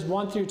verses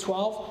 1 through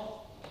 12,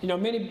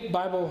 many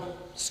Bible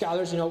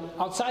scholars,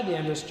 outside the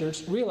Adventist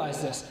Church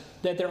realize this,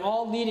 that they're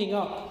all leading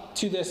up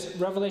to this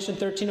Revelation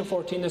 13 and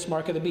 14, this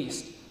mark of the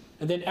beast.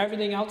 And then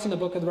everything else in the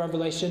book of the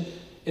Revelation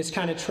is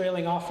kind of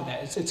trailing off of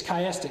that. It's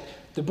chiastic.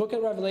 The book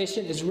of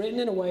Revelation is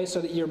written in a way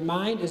so that your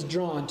mind is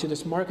drawn to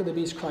this mark of the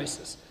beast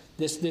crisis,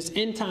 this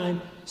end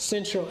time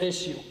central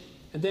issue.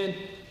 And then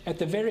at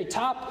the very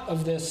top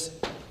of this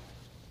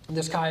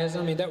this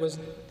chiasm, I mean, that was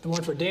the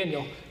one for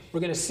Daniel. We're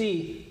going to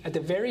see at the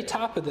very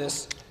top of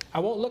this, I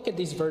won't look at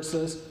these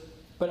verses,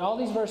 but all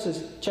these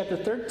verses, chapter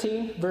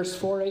 13, verse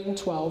 4, 8, and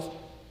 12,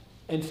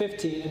 and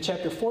 15, and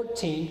chapter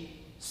 14,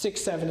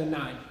 6, 7, and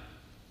 9.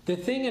 The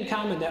thing in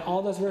common that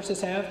all those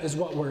verses have is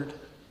what word?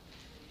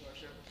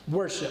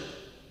 Worship.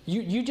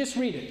 You just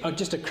read it,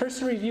 just a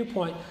cursory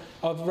viewpoint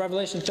of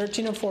Revelation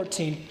 13 and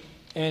 14,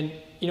 and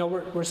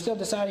we're still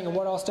deciding on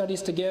what all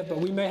studies to give, but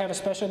we may have a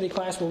specialty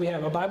class where we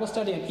have a Bible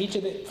study on each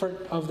of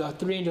the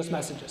three angels'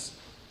 messages.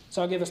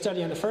 So I'll give a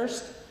study on the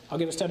first, I'll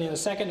give a study on the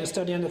second, a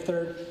study on the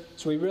third.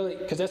 So we really,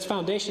 because that's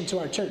foundation to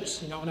our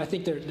church, and I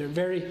think they're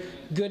very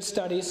good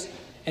studies,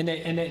 and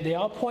they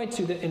all point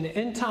to in the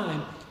end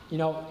time.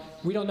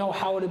 We don't know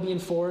how it'll be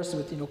enforced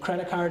with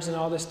credit cards and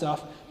all this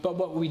stuff, but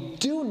what we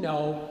do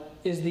know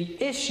is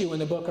the issue in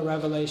the book of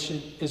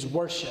Revelation is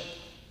worship.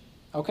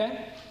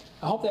 Okay?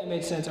 I hope that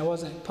made sense. I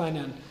wasn't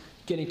planning on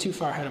getting too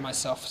far ahead of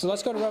myself. So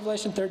let's go to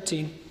Revelation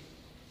 13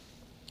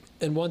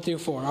 and 1 through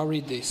 4. I'll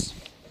read these.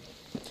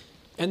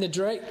 And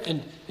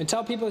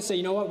tell people to say,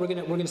 you know what, we're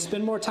gonna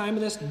spend more time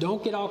in this.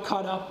 Don't get all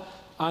caught up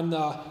on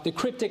the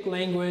cryptic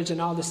language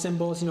and all the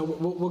symbols.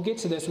 We'll get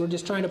to this. We're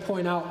just trying to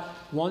point out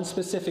one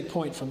specific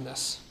point from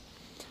this.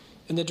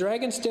 And the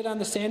dragon stood on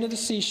the sand of the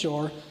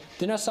seashore.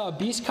 Then I saw a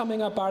beast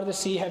coming up out of the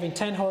sea, having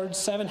 10 horns,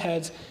 7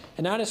 heads,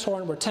 and on his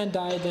horn were 10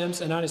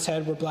 diadems, and on his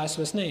head were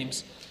blasphemous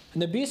names.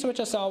 And the beast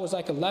which I saw was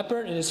like a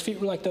leopard, and his feet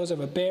were like those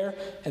of a bear,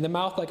 and the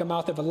mouth like a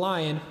mouth of a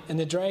lion. And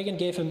the dragon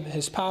gave him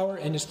his power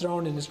and his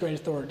throne and his great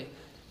authority.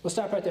 We'll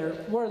stop right there.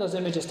 Where are those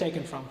images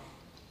taken from?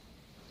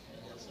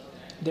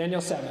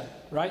 Daniel 7,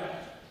 right?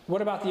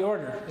 What about the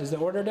order? Is the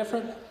order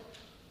different?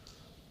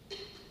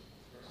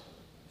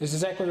 It's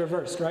exactly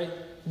reversed, right?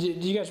 Do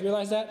you guys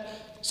realize that?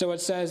 So it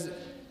says,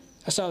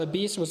 I saw the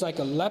beast was like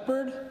a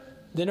leopard,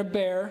 then a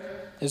bear,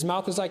 his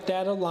mouth was like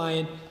that of a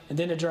lion, and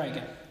then a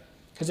dragon.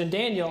 Because in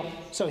Daniel,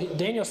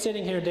 Daniel's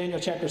sitting here in Daniel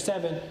chapter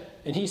 7,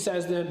 and he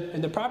says them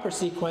in the proper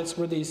sequence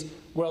where these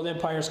world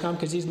empires come,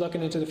 because he's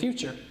looking into the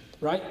future,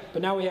 right?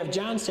 But now we have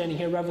John standing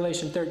here,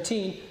 Revelation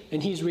 13,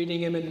 and he's reading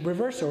him in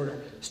reverse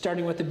order,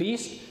 starting with the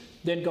beast,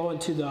 then going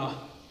to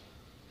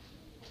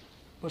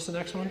what's the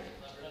next one?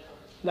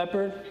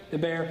 Leopard, the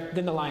bear,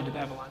 then the lion to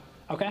Babylon.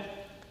 Okay?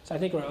 So I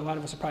think a lot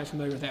of us are probably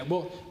familiar with that.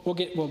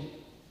 We'll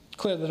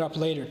clear that up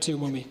later too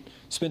when we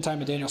spend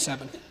time in Daniel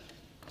 7.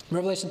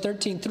 Revelation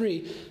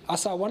 13:3, I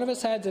saw one of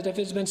his heads as if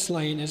it had been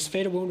slain, and his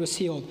fatal wound was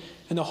healed,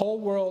 and the whole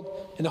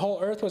world and the whole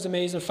earth was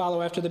amazed and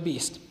followed after the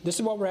beast. This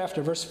is what we're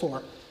after, verse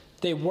 4.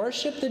 They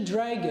worshiped the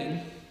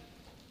dragon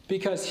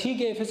because he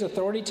gave his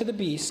authority to the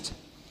beast,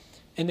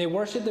 and they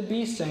worshiped the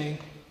beast, saying,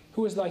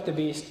 who is like the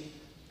beast?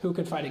 Who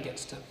can fight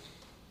against him?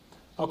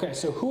 Okay,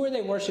 so who are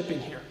they worshiping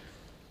here?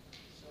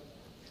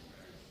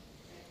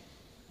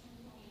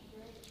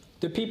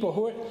 The people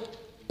who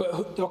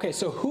are,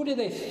 so who do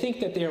they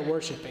think that they are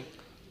worshiping?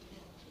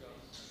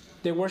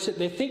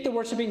 They think they're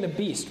worshiping the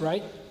beast,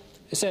 right?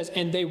 It says,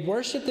 and they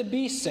worship the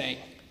beast, saying,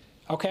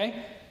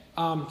 okay?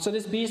 So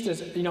this beast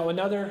is,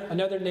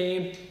 another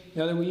name,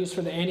 that we use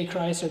for the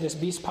Antichrist, or this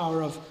beast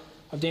power of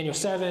Daniel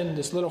 7,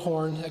 this little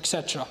horn,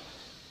 etc.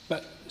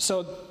 But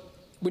so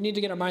we need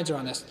to get our minds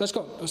around this. Let's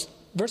go.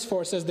 Verse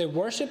 4 says, they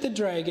worship the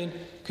dragon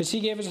because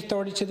he gave his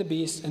authority to the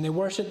beast, and they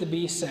worship the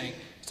beast, saying.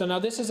 So now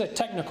this is a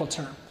technical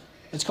term.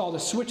 It's called a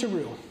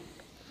switcheroo.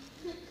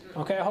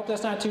 Okay, I hope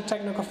that's not too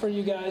technical for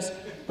you guys,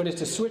 but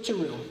it's a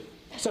switcheroo.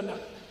 So now,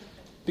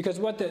 because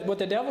what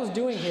the devil's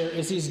doing here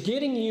is he's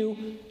getting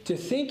you to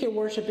think you're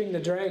worshiping the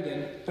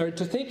dragon, or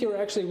to think you're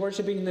actually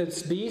worshiping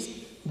this beast,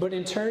 but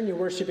in turn you're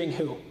worshiping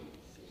who?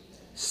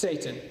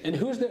 Satan. And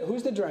who's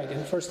the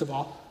dragon, first of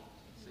all?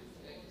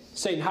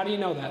 Satan. How do you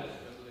know that?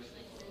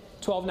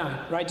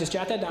 12:9, right? Just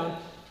jot that down.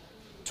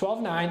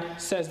 12:9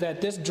 says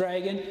that this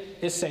dragon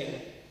is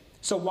Satan.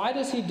 So why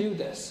does he do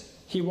this?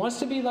 He wants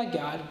to be like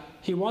God.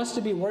 He wants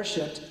to be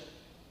worshipped,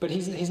 but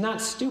he's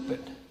not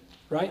stupid,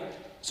 right?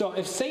 So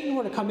if Satan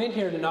were to come in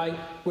here tonight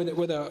with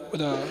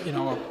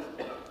a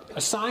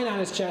sign on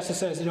his chest that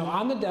says,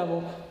 I'm the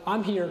devil,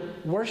 I'm here,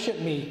 worship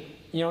me,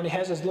 and he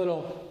has his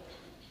little,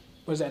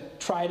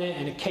 trident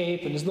and a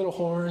cape and his little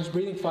horns,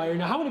 breathing fire.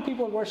 Now, how many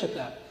people would worship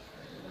that?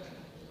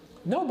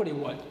 Nobody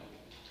would.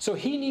 So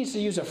he needs to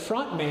use a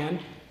front man.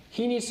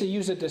 He needs to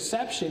use a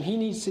deception. He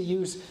needs to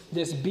use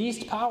this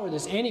beast power,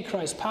 this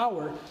Antichrist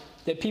power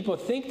that people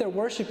think they're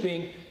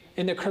worshiping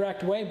in the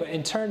correct way, but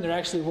in turn they're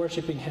actually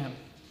worshiping him.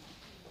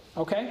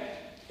 Okay?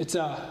 It's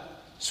a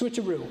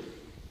switcheroo.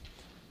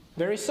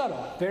 Very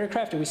subtle, very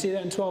crafty. We see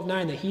that in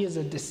 12:9 that he is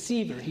a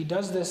deceiver. He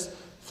does this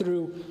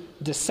through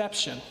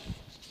deception.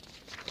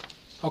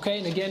 Okay?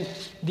 And again,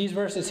 these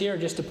verses here are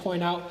just to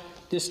point out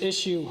this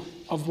issue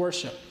of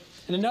worship.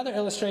 And another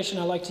illustration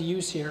I like to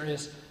use here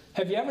is,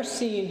 have you ever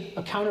seen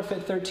a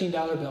counterfeit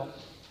 $13 bill?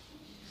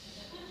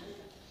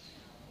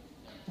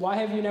 Why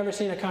have you never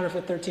seen a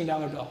counterfeit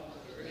 $13 bill?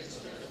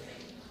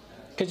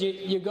 Because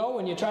you go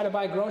and you try to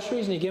buy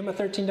groceries and you give them a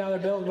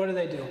 $13 bill, and what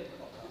do?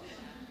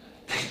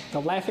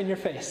 They'll laugh in your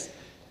face.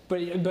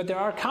 But there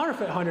are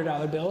counterfeit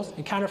 $100 bills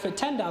and counterfeit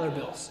 $10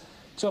 bills.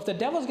 So if the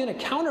devil's going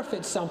to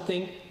counterfeit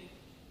something,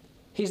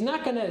 he's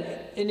not going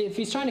to, and if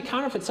he's trying to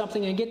counterfeit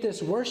something and get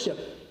this worship,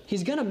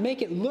 he's going to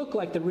make it look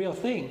like the real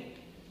thing.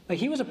 Like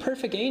he was a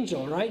perfect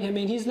angel, right? I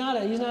mean, he's not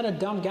a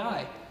dumb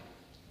guy.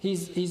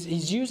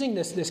 He's using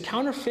this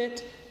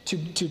counterfeit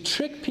to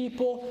trick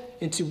people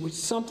into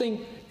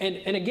something.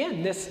 And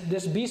again,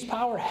 this beast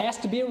power has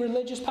to be a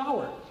religious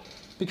power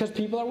because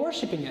people are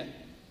worshiping it.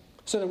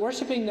 So they're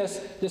worshiping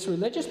this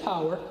religious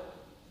power,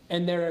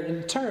 and they're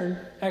in turn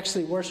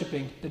actually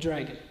worshiping the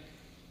dragon.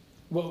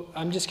 Well,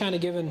 I'm just kind of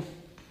giving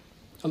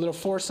a little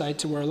foresight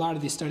to where a lot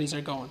of these studies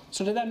are going.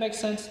 So did that make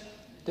sense?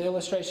 The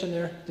illustration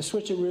there, the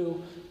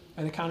switcheroo,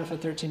 and the counterfeit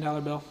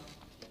 $13 bill?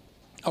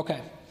 Okay,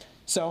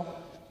 so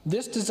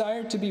this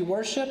desire to be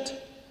worshipped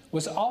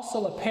was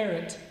also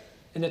apparent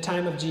in the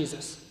time of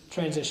Jesus'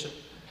 transition.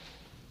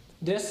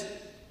 This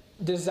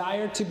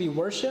desire to be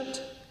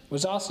worshipped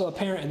was also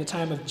apparent in the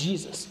time of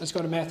Jesus. Let's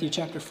go to Matthew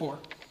chapter 4.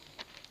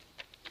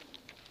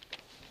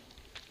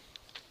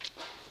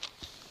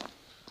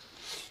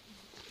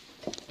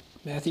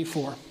 Matthew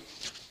 4.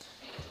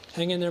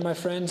 Hang in there, my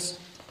friends.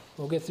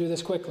 We'll get through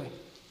this quickly.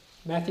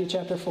 Matthew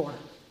chapter 4.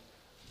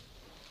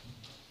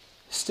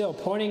 Still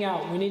pointing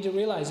out, we need to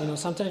realize,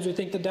 sometimes we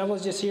think the devil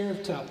is just here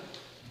to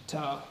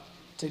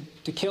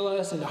kill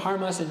us and to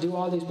harm us and do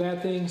all these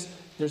bad things.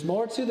 There's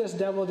more to this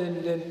devil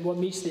than what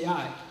meets the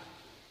eye.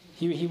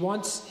 He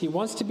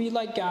wants to be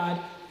like God,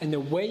 and the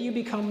way you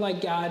become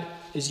like God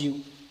is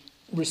you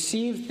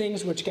receive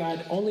things which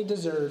God only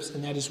deserves,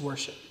 and that is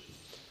worship.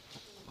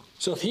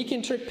 So if he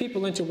can trick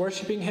people into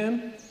worshiping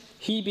him,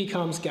 he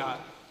becomes God.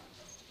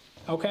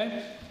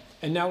 Okay?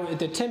 And now at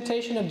the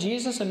temptation of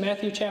Jesus in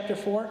Matthew chapter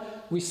 4,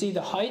 we see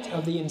the height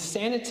of the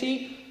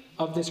insanity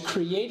of this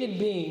created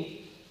being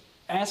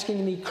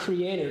asking the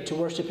Creator to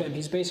worship him.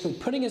 He's basically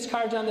putting his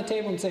cards on the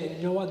table and saying,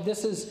 you know what,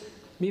 this is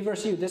me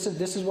versus you. This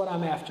is what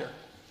I'm after.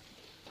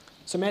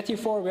 So Matthew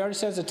 4, we already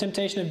said it's the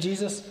temptation of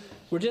Jesus.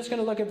 We're just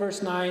going to look at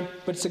verse 9,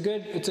 but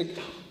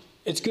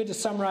it's good to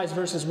summarize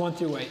verses 1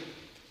 through 8.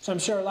 So I'm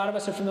sure a lot of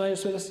us are familiar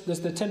with this. This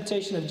is the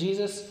temptation of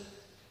Jesus.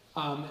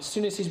 As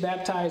soon as he's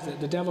baptized,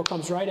 the devil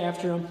comes right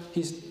after him.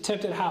 He's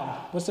tempted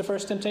how? What's the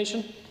first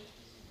temptation?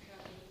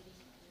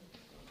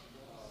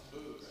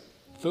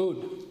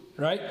 Food,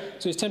 right?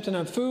 So he's tempted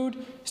on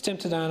food, he's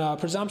tempted on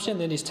presumption,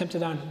 then he's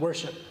tempted on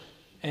worship.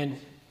 And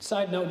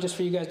side note, just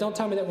for you guys, don't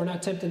tell me that we're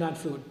not tempted on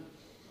food.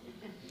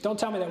 Don't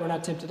tell me that we're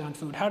not tempted on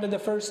food. How did the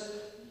first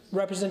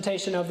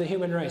representation of the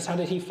human race, how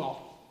did he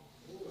fall?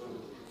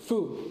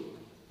 Food,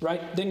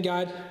 right? Then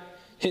God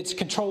hits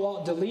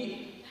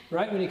Control-Alt-Delete,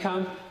 right? When he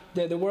comes,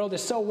 the world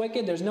is so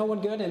wicked, there's no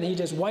one good, and he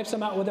just wipes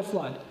them out with a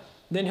flood.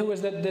 Then who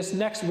is this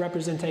next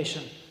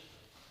representation?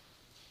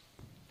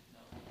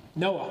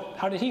 Noah.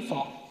 How did he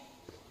fall?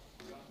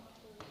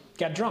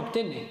 Got drunk,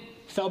 didn't he?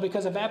 Fell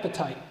because of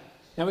appetite.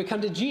 Now we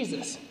come to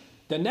Jesus.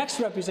 The next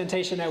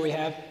representation that we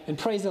have, and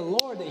praise the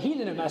Lord that he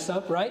didn't mess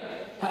up, right?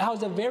 How's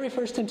the very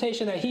first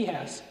temptation that he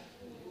has?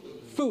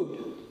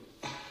 Food.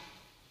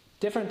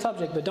 Different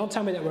subject, but don't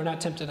tell me that we're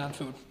not tempted on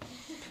food.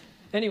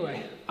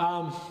 Anyway,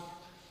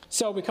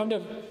 so we come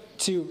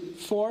to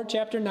 4,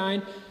 chapter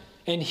 9,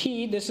 and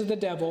this is the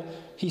devil,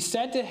 he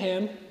said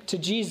to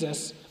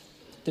Jesus,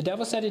 the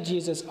devil said to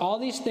Jesus, all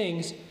these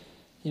things,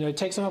 he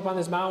takes him up on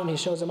this mountain, he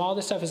shows him all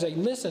this stuff. He's like,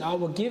 listen, I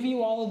will give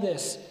you all of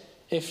this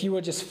if you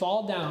would just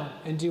fall down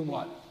and do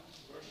what?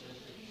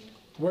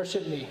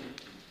 Worship me.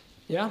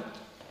 Yeah?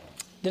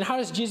 Then how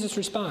does Jesus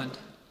respond?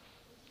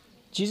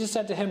 Jesus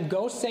said to him,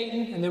 go,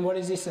 Satan, and then what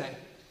does he say?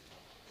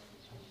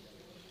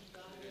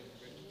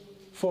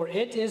 For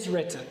it is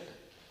written.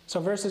 So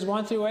verses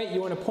 1 through 8, you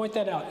want to point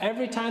that out.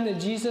 Every time that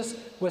Jesus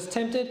was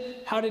tempted,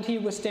 how did he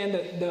withstand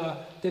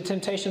the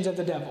temptations of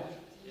the devil?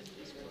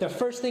 The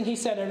first thing he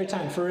said every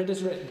time, for it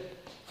is written,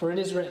 for it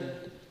is written,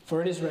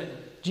 for it is written.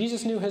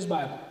 Jesus knew his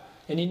Bible,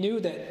 and he knew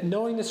that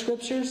knowing the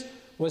scriptures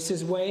was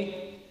his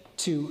way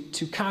to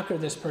conquer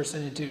this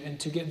person and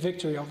to get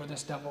victory over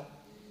this devil.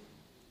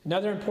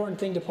 Another important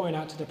thing to point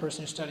out to the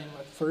person you're studying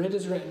with, for it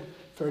is written,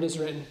 for it is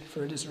written,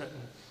 for it is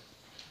written.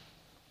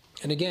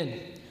 And again,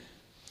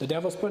 the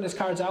devil's putting his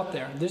cards out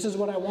there. This is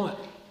what I want.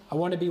 I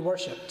want to be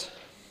worshipped.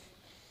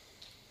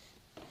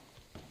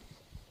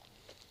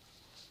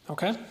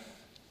 Okay?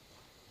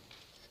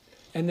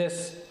 And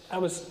this, I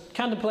was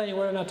contemplating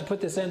whether or not to put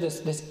this in,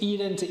 this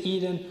Eden to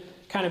Eden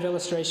kind of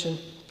illustration.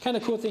 Kind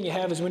of cool thing you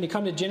have is when you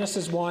come to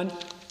Genesis 1,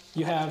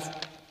 you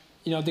have,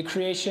 the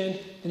creation,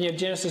 and you have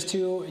Genesis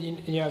 2,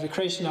 and you have the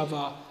creation of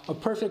a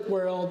perfect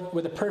world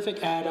with a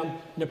perfect Adam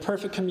and a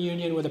perfect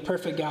communion with a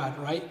perfect God,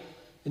 right?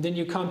 And then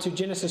you come to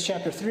Genesis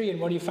chapter 3, and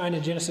what do you find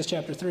in Genesis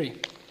chapter 3?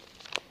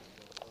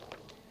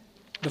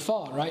 The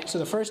fall, right? So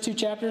the first 2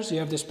 chapters, you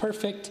have this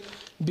perfect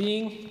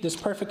being, this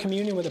perfect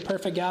communion with a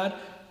perfect God.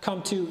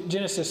 Come to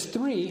Genesis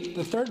 3,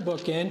 the third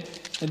book in,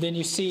 and then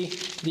you see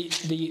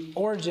the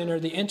origin or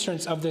the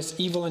entrance of this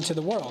evil into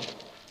the world.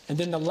 And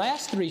then the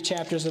last 3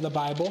 chapters of the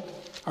Bible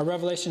are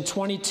Revelation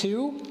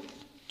 22,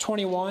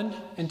 21,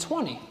 and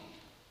 20.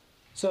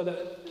 So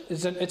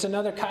it's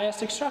another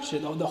chiastic structure,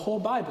 the whole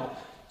Bible.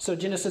 So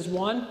Genesis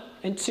 1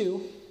 and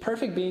 2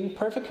 perfect being,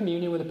 perfect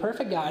communion with a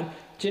perfect God.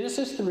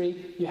 Genesis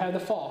 3, you have the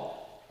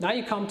fall. Now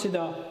you come to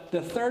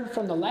the third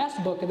from the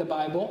last book of the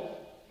Bible,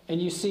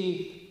 and you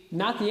see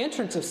not the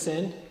entrance of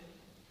sin,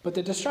 but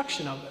the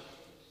destruction of it.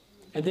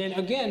 And then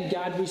again,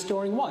 God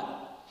restoring what?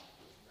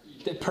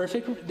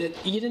 That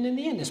Eden in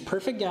the end is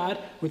perfect God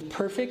with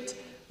perfect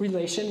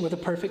relation with a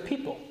perfect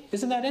people.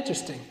 Isn't that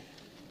interesting?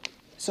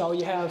 So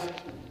you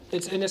have,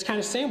 it's kind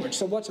of sandwiched.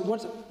 So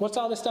what's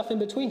all this stuff in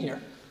between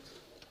here?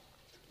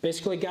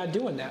 Basically God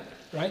doing that,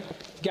 right?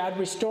 God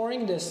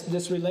restoring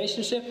this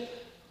relationship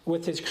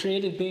with his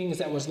created beings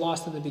that was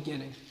lost in the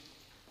beginning.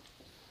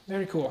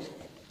 Very cool.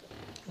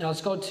 Now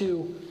let's go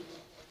to,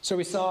 so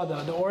we saw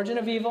the origin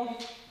of evil.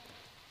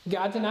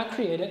 God did not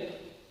create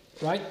it,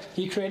 right?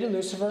 He created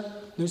Lucifer.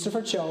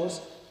 Lucifer chose.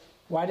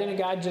 Why didn't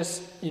God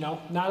just,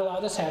 not allow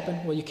this to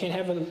happen? Well, you can't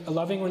have a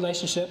loving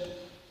relationship,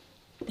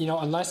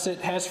 unless it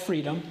has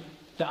freedom.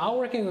 The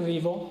outworking of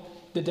evil,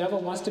 the devil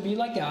wants to be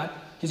like God.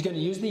 He's going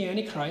to use the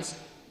Antichrist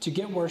to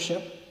get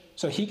worship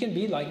so he can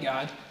be like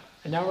God.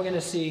 And now we're going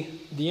to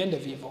see the end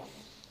of evil.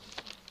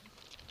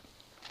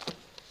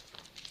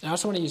 Now I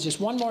just want to use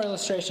just one more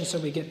illustration so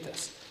we get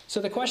this.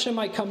 So the question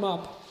might come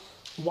up,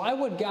 why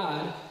would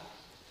God...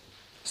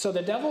 So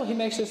the devil, he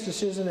makes this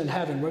decision in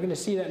heaven. We're going to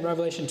see that in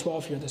Revelation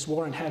 12 here, this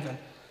war in heaven,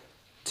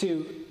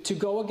 to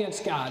go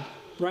against God,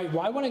 right?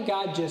 Why wouldn't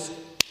God just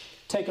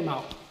take him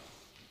out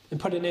and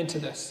put an end to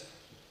this?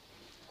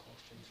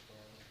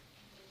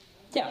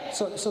 Yeah,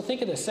 so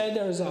think of this. Say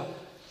there's a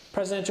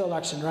presidential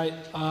election, right?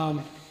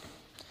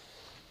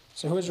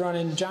 So who's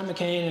running? John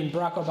McCain and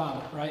Barack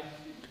Obama, right?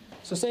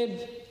 So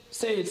say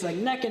it's like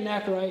neck and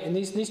neck, right? And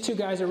these two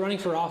guys are running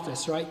for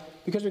office, right?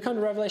 Because we come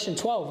to Revelation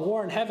 12,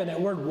 war in heaven.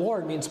 That word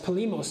war means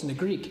polemos in the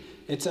Greek.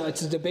 It's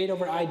a debate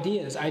over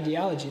ideas,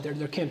 ideology.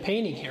 They're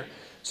campaigning here.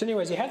 So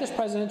anyways, you have this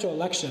presidential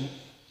election,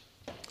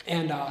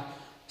 and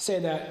say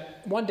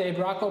that one day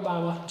Barack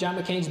Obama, John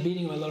McCain's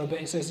beating him a little bit.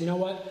 He says, you know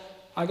what?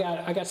 I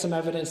got some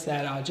evidence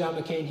that John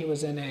McCain, he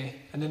was in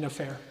an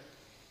affair,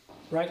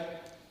 right?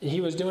 He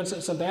was doing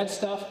some bad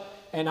stuff.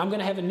 And I'm going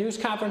to have a news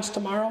conference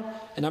tomorrow,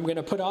 and I'm going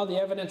to put all the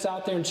evidence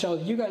out there and show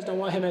you guys don't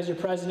want him as your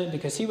president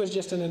because he was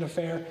just in an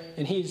affair,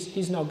 and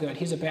he's no good.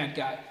 He's a bad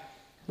guy,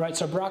 right?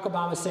 So Barack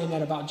Obama is saying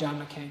that about John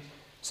McCain.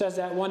 Says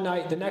that one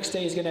night, the next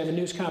day he's going to have a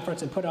news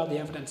conference and put all the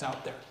evidence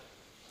out there.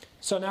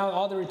 So now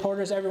all the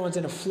reporters, everyone's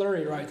in a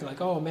flurry, right? They're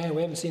like, oh man,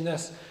 we haven't seen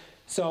this.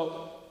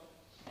 So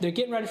they're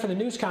getting ready for the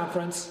news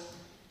conference,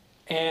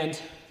 and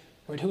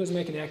who was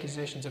making the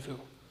accusations of who?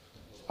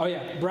 Oh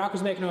yeah, Barack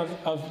was making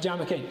of John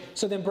McCain.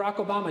 So then Barack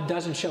Obama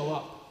doesn't show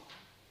up.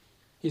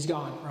 He's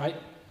gone, right?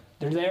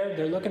 They're there,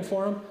 they're looking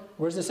for him.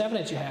 Where's this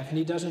evidence you have? And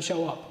he doesn't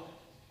show up.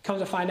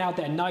 Comes to find out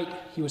that night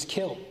he was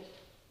killed.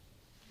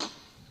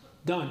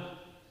 Done.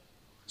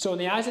 So in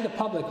the eyes of the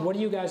public, what are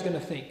you guys going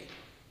to think?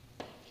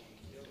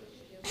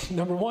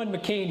 Number one,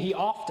 McCain, he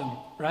offed him,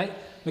 right?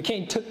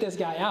 McCain took this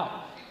guy out.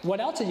 What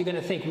else are you going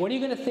to think? What are you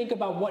going to think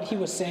about what he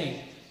was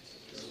saying?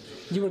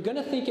 You were going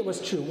to think it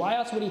was true. Why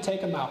else would he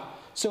take him out?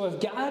 So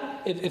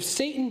if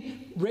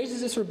Satan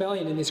raises this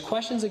rebellion and these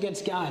questions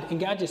against God, and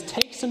God just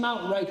takes him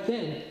out right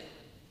then,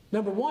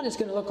 number one, it's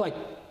going to look like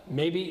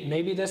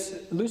maybe this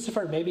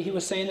Lucifer, maybe he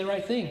was saying the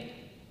right thing.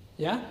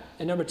 Yeah?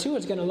 And number two,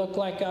 it's going to look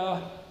like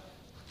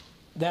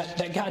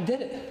that God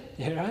did it.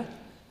 You know?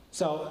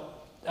 So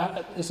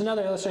it's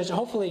another illustration.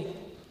 Hopefully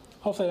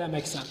that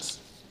makes sense.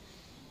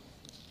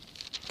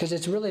 Because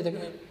it's really,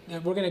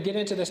 we're going to get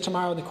into this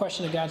tomorrow, the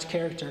question of God's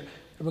character.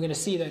 And we're going to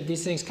see that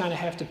these things kind of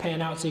have to pan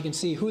out so you can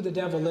see who the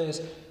devil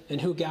is and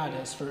who God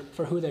is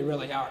for who they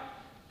really are.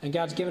 And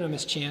God's given him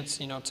his chance,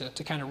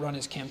 to kind of run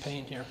his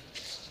campaign here.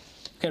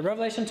 Okay,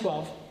 Revelation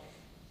 12,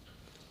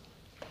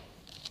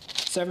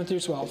 7 through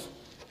 12.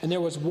 And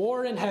there was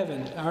war in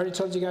heaven. I already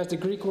told you guys the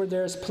Greek word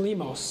there is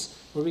polemos,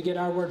 where we get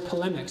our word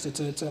polemics. It's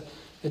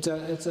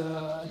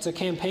a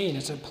campaign.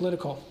 It's a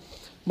political.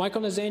 Michael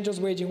and his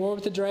angels waging war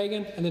with the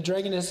dragon, and the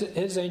dragon and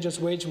his angels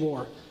waged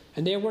war.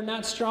 And they were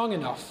not strong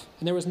enough,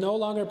 and there was no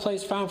longer a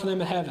place found for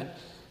them in heaven.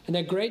 And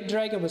that great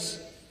dragon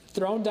was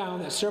thrown down,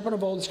 that serpent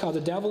of old is called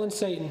the devil and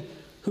Satan,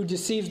 who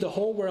deceives the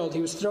whole world.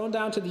 He was thrown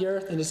down to the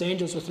earth, and his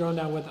angels were thrown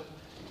down with him.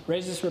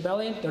 Raises this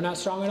rebellion, they're not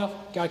strong enough,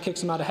 God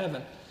kicks them out of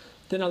heaven.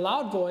 Then a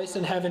loud voice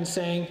in heaven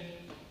saying,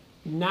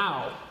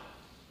 Now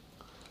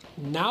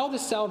the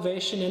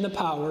salvation and the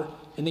power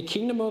and the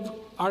kingdom of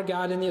our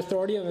God and the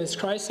authority of his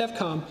Christ have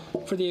come,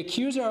 for the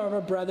accuser of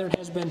our brethren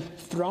has been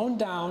thrown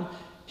down.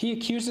 He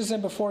accuses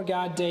them before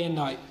God day and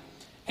night.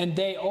 And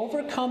they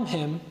overcame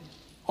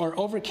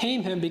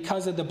him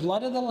because of the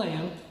blood of the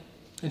Lamb.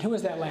 And who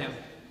is that Lamb?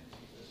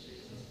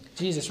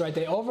 Jesus, right?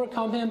 They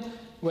overcome him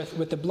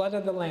with the blood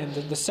of the Lamb,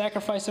 the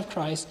sacrifice of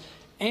Christ,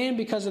 and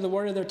because of the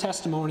word of their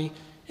testimony.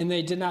 And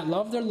they did not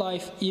love their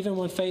life even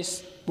when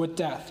faced with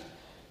death.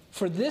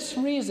 For this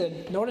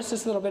reason, notice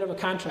this little bit of a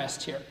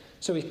contrast here.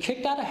 So he's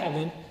kicked out of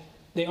heaven.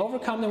 They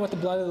overcome them with the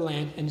blood of the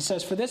Lamb. And it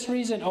says, for this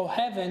reason, O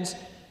heavens,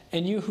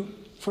 and you who...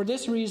 For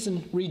this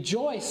reason,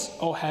 rejoice,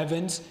 O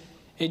heavens,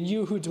 and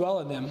you who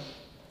dwell in them.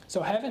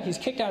 So heaven, he's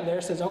kicked out of there,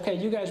 says, okay,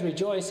 you guys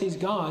rejoice, he's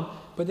gone.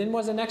 But then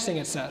what's the next thing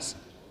it says?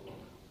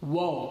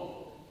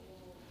 Woe.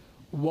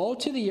 Woe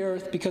to the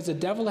earth, because the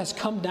devil has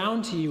come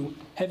down to you,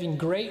 having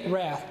great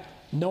wrath,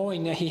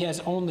 knowing that he has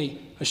only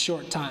a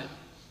short time.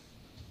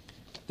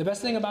 The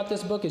best thing about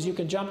this book is you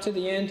can jump to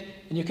the end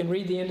and you can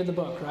read the end of the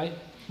book, right?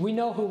 We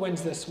know who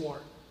wins this war.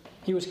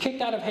 He was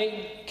kicked out of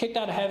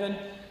heaven,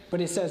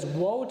 but it says,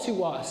 woe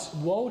to us,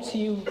 woe to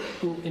you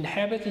who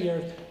inhabit the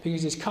earth,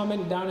 because he's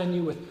coming down on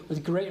you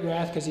with great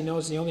wrath, because he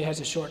knows he only has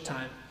a short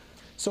time.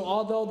 So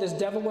although this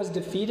devil was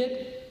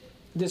defeated,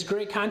 this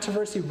great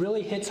controversy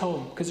really hits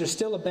home, because there's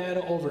still a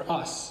battle over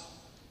us,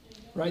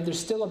 right? There's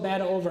still a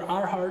battle over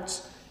our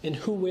hearts and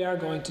who we are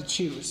going to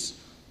choose.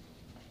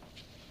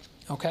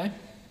 Okay?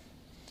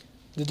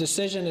 The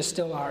decision is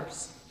still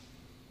ours.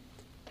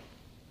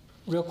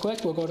 Real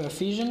quick, we'll go to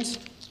Ephesians.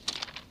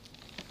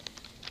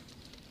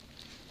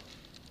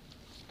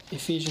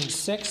 Ephesians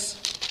 6.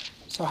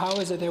 So how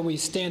is it that we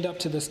stand up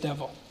to this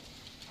devil?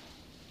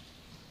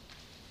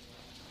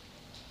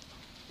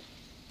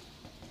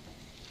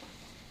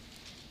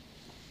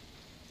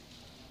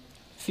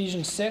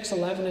 Ephesians 6,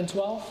 11 and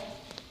 12.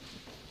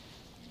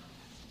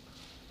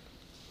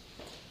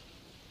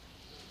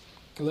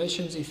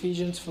 Galatians,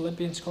 Ephesians,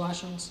 Philippians,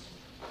 Colossians.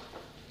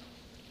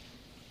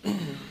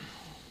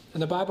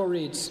 And the Bible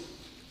reads,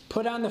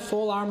 "Put on the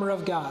full armor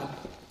of God,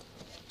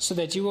 so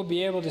that you will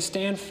be able to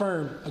stand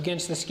firm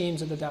against the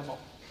schemes of the devil.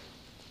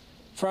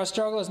 For our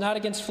struggle is not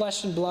against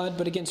flesh and blood,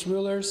 but against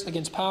rulers,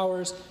 against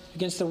powers,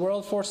 against the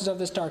world forces of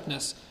this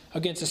darkness,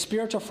 against the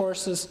spiritual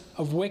forces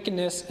of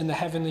wickedness in the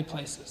heavenly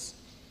places."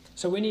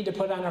 So we need to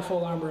put on our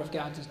full armor of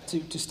God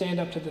to stand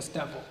up to this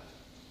devil.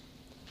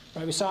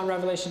 Right? We saw in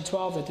Revelation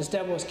 12 that this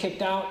devil was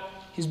kicked out.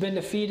 He's been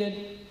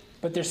defeated,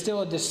 but there's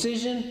still a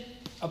decision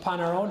upon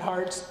our own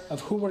hearts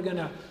of who we're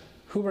gonna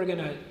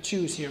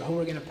choose here, who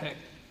we're gonna pick.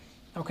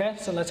 Okay,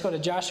 so let's go to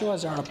Joshua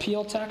as our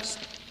appeal text.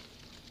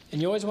 And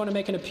you always want to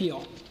make an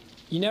appeal.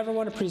 You never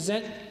want to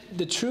present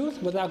the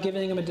truth without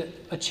giving him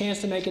a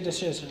chance to make a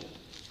decision.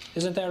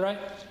 Isn't that right?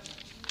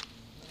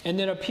 And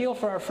then appeal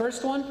for our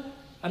first one.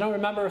 I don't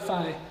remember if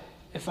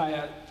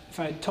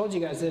I told you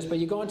guys this, but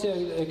you go into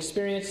an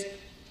experience,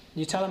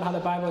 you tell them how the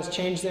Bible has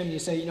changed them, and you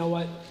say, you know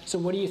what, so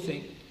what do you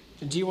think?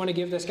 Do you want to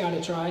give this God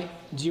a try?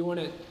 Do you want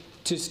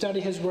to study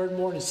his word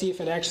more to see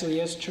if it actually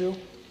is true?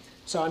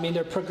 So, I mean,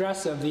 they're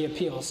progressive, the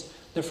appeals.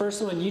 The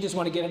first one, you just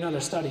want to get another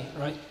study,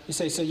 right? You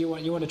say, so you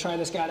want to try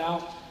this God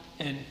out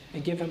and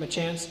give him a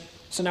chance?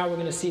 So now we're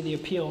going to see the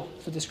appeal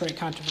for this great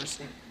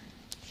controversy.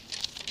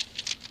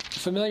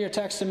 Familiar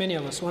text to many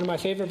of us. One of my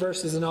favorite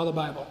verses in all the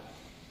Bible.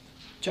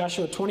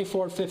 Joshua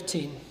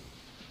 24:15.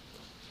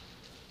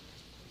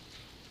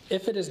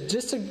 If it is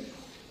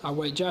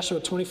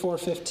Joshua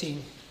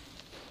 24:15.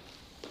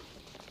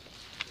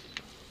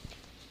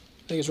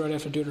 I think it's right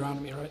after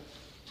Deuteronomy, right?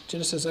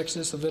 Genesis,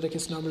 Exodus,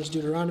 Leviticus, Numbers,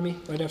 Deuteronomy,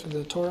 right after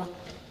the Torah.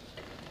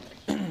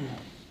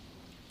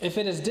 If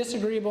it is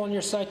disagreeable in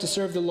your sight to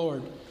serve the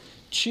Lord,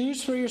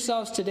 choose for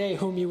yourselves today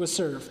whom you will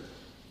serve,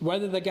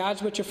 whether the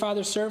gods which your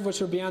fathers served, which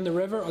were beyond the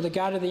river, or the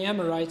God of the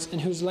Amorites, in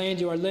whose land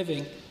you are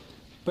living.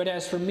 But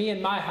as for me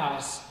and my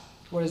house,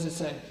 what does it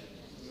say?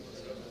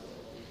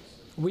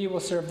 We will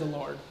serve the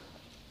Lord.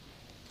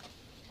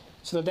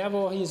 So the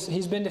devil,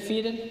 he's been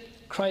defeated.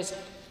 Christ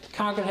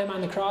conquered him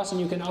on the cross, and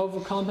you can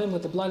overcome him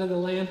with the blood of the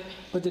Lamb,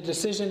 but the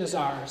decision is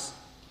ours.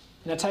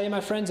 And I tell you,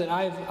 my friends, that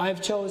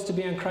I've chose to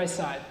be on Christ's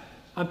side.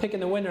 I'm picking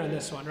the winner on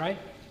this one, right?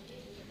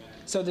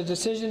 So the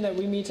decision that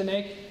we need to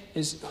make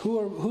is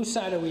whose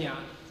side are we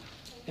on?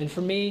 And for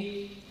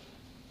me,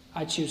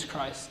 I choose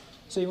Christ.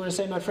 So you want to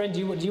say, my friend, do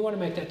you want to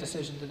make that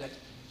decision today?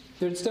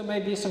 There still may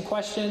be some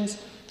questions,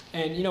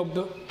 and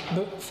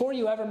before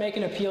you ever make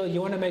an appeal, you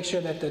want to make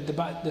sure that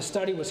the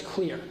study was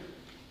clear.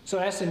 So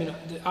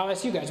I'll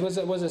ask you guys, was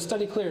the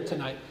study clear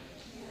tonight?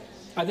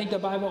 I think the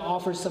Bible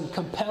offers some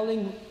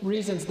compelling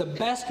reasons, the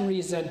best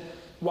reason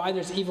why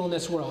there's evil in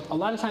this world. A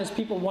lot of times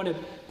people want to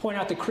point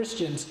out the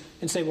Christians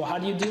and say, well, how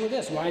do you deal with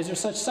this? Why is there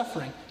such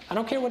suffering? I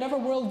don't care whatever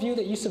worldview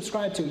that you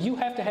subscribe to, you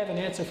have to have an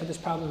answer for this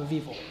problem of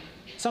evil.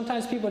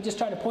 Sometimes people just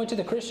try to point to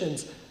the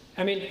Christians.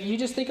 I mean, you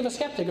just think of a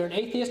skeptic or an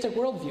atheistic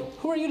worldview.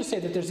 Who are you to say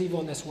that there's evil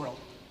in this world?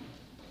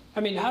 I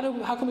mean,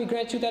 how can we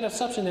grant you that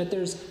assumption that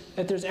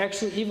there's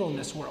actually evil in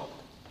this world?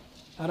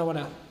 I don't want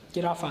to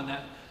get off on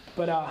that.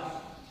 But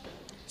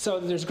so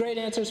there's great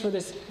answers for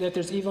this, that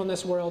there's evil in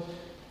this world.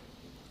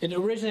 It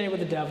originated with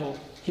the devil.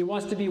 He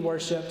wants to be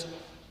worshipped.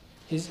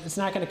 It's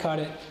not going to cut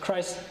it.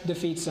 Christ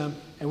defeats him,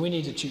 and we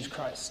need to choose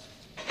Christ.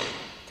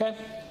 Okay?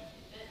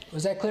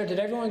 Was that clear? Did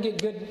everyone get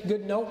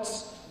good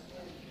notes?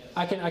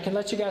 I can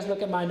let you guys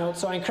look at my notes.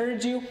 So I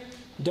encourage you,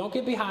 don't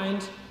get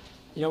behind.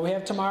 We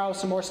have tomorrow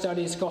some more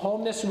studies. Go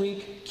home this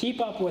week.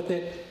 Keep up with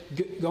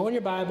it. Go in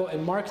your Bible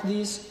and mark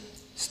these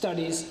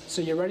studies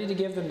so you're ready to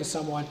give them to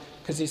someone,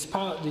 because these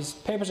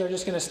papers are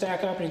just going to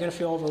stack up and you're going to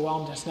feel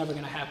overwhelmed. It's never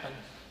going to happen.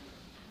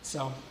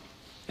 So,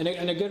 and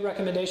a good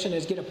recommendation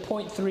is get a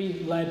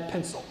 0.3 lead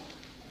pencil.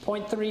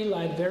 0.3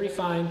 lead, very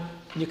fine.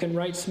 You can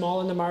write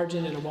small in the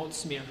margin and it won't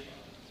smear.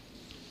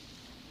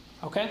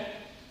 Okay?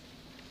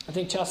 I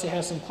think Chelsea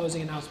has some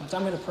closing announcements.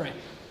 I'm going to pray.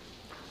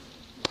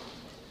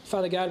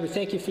 Father God, we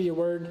thank you for your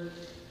word.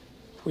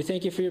 We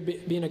thank you for your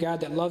being a God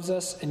that loves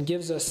us and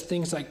gives us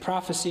things like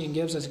prophecy and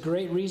gives us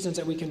great reasons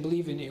that we can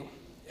believe in you.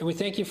 And we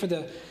thank you for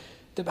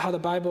how the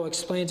Bible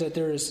explains that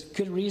there is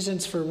good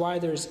reasons for why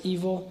there's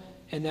evil,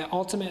 and that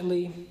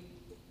ultimately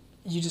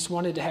you just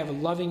wanted to have a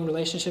loving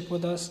relationship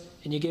with us,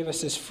 and you gave us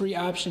this free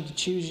option to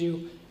choose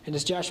you. And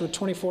as Joshua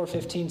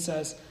 24:15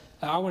 says,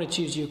 I want to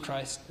choose you,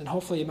 Christ. And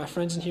hopefully my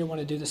friends in here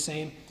want to do the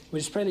same. We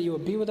just pray that you will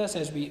be with us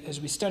as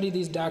we study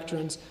these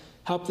doctrines,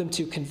 help them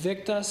to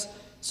convict us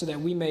so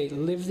that we may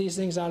live these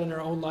things out in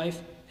our own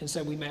life, and so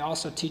that we may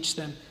also teach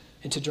them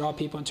and to draw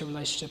people into a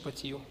relationship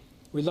with you.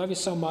 We love you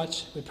so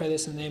much. We pray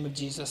this in the name of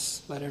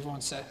Jesus. Let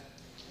everyone say.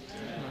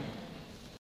 Amen.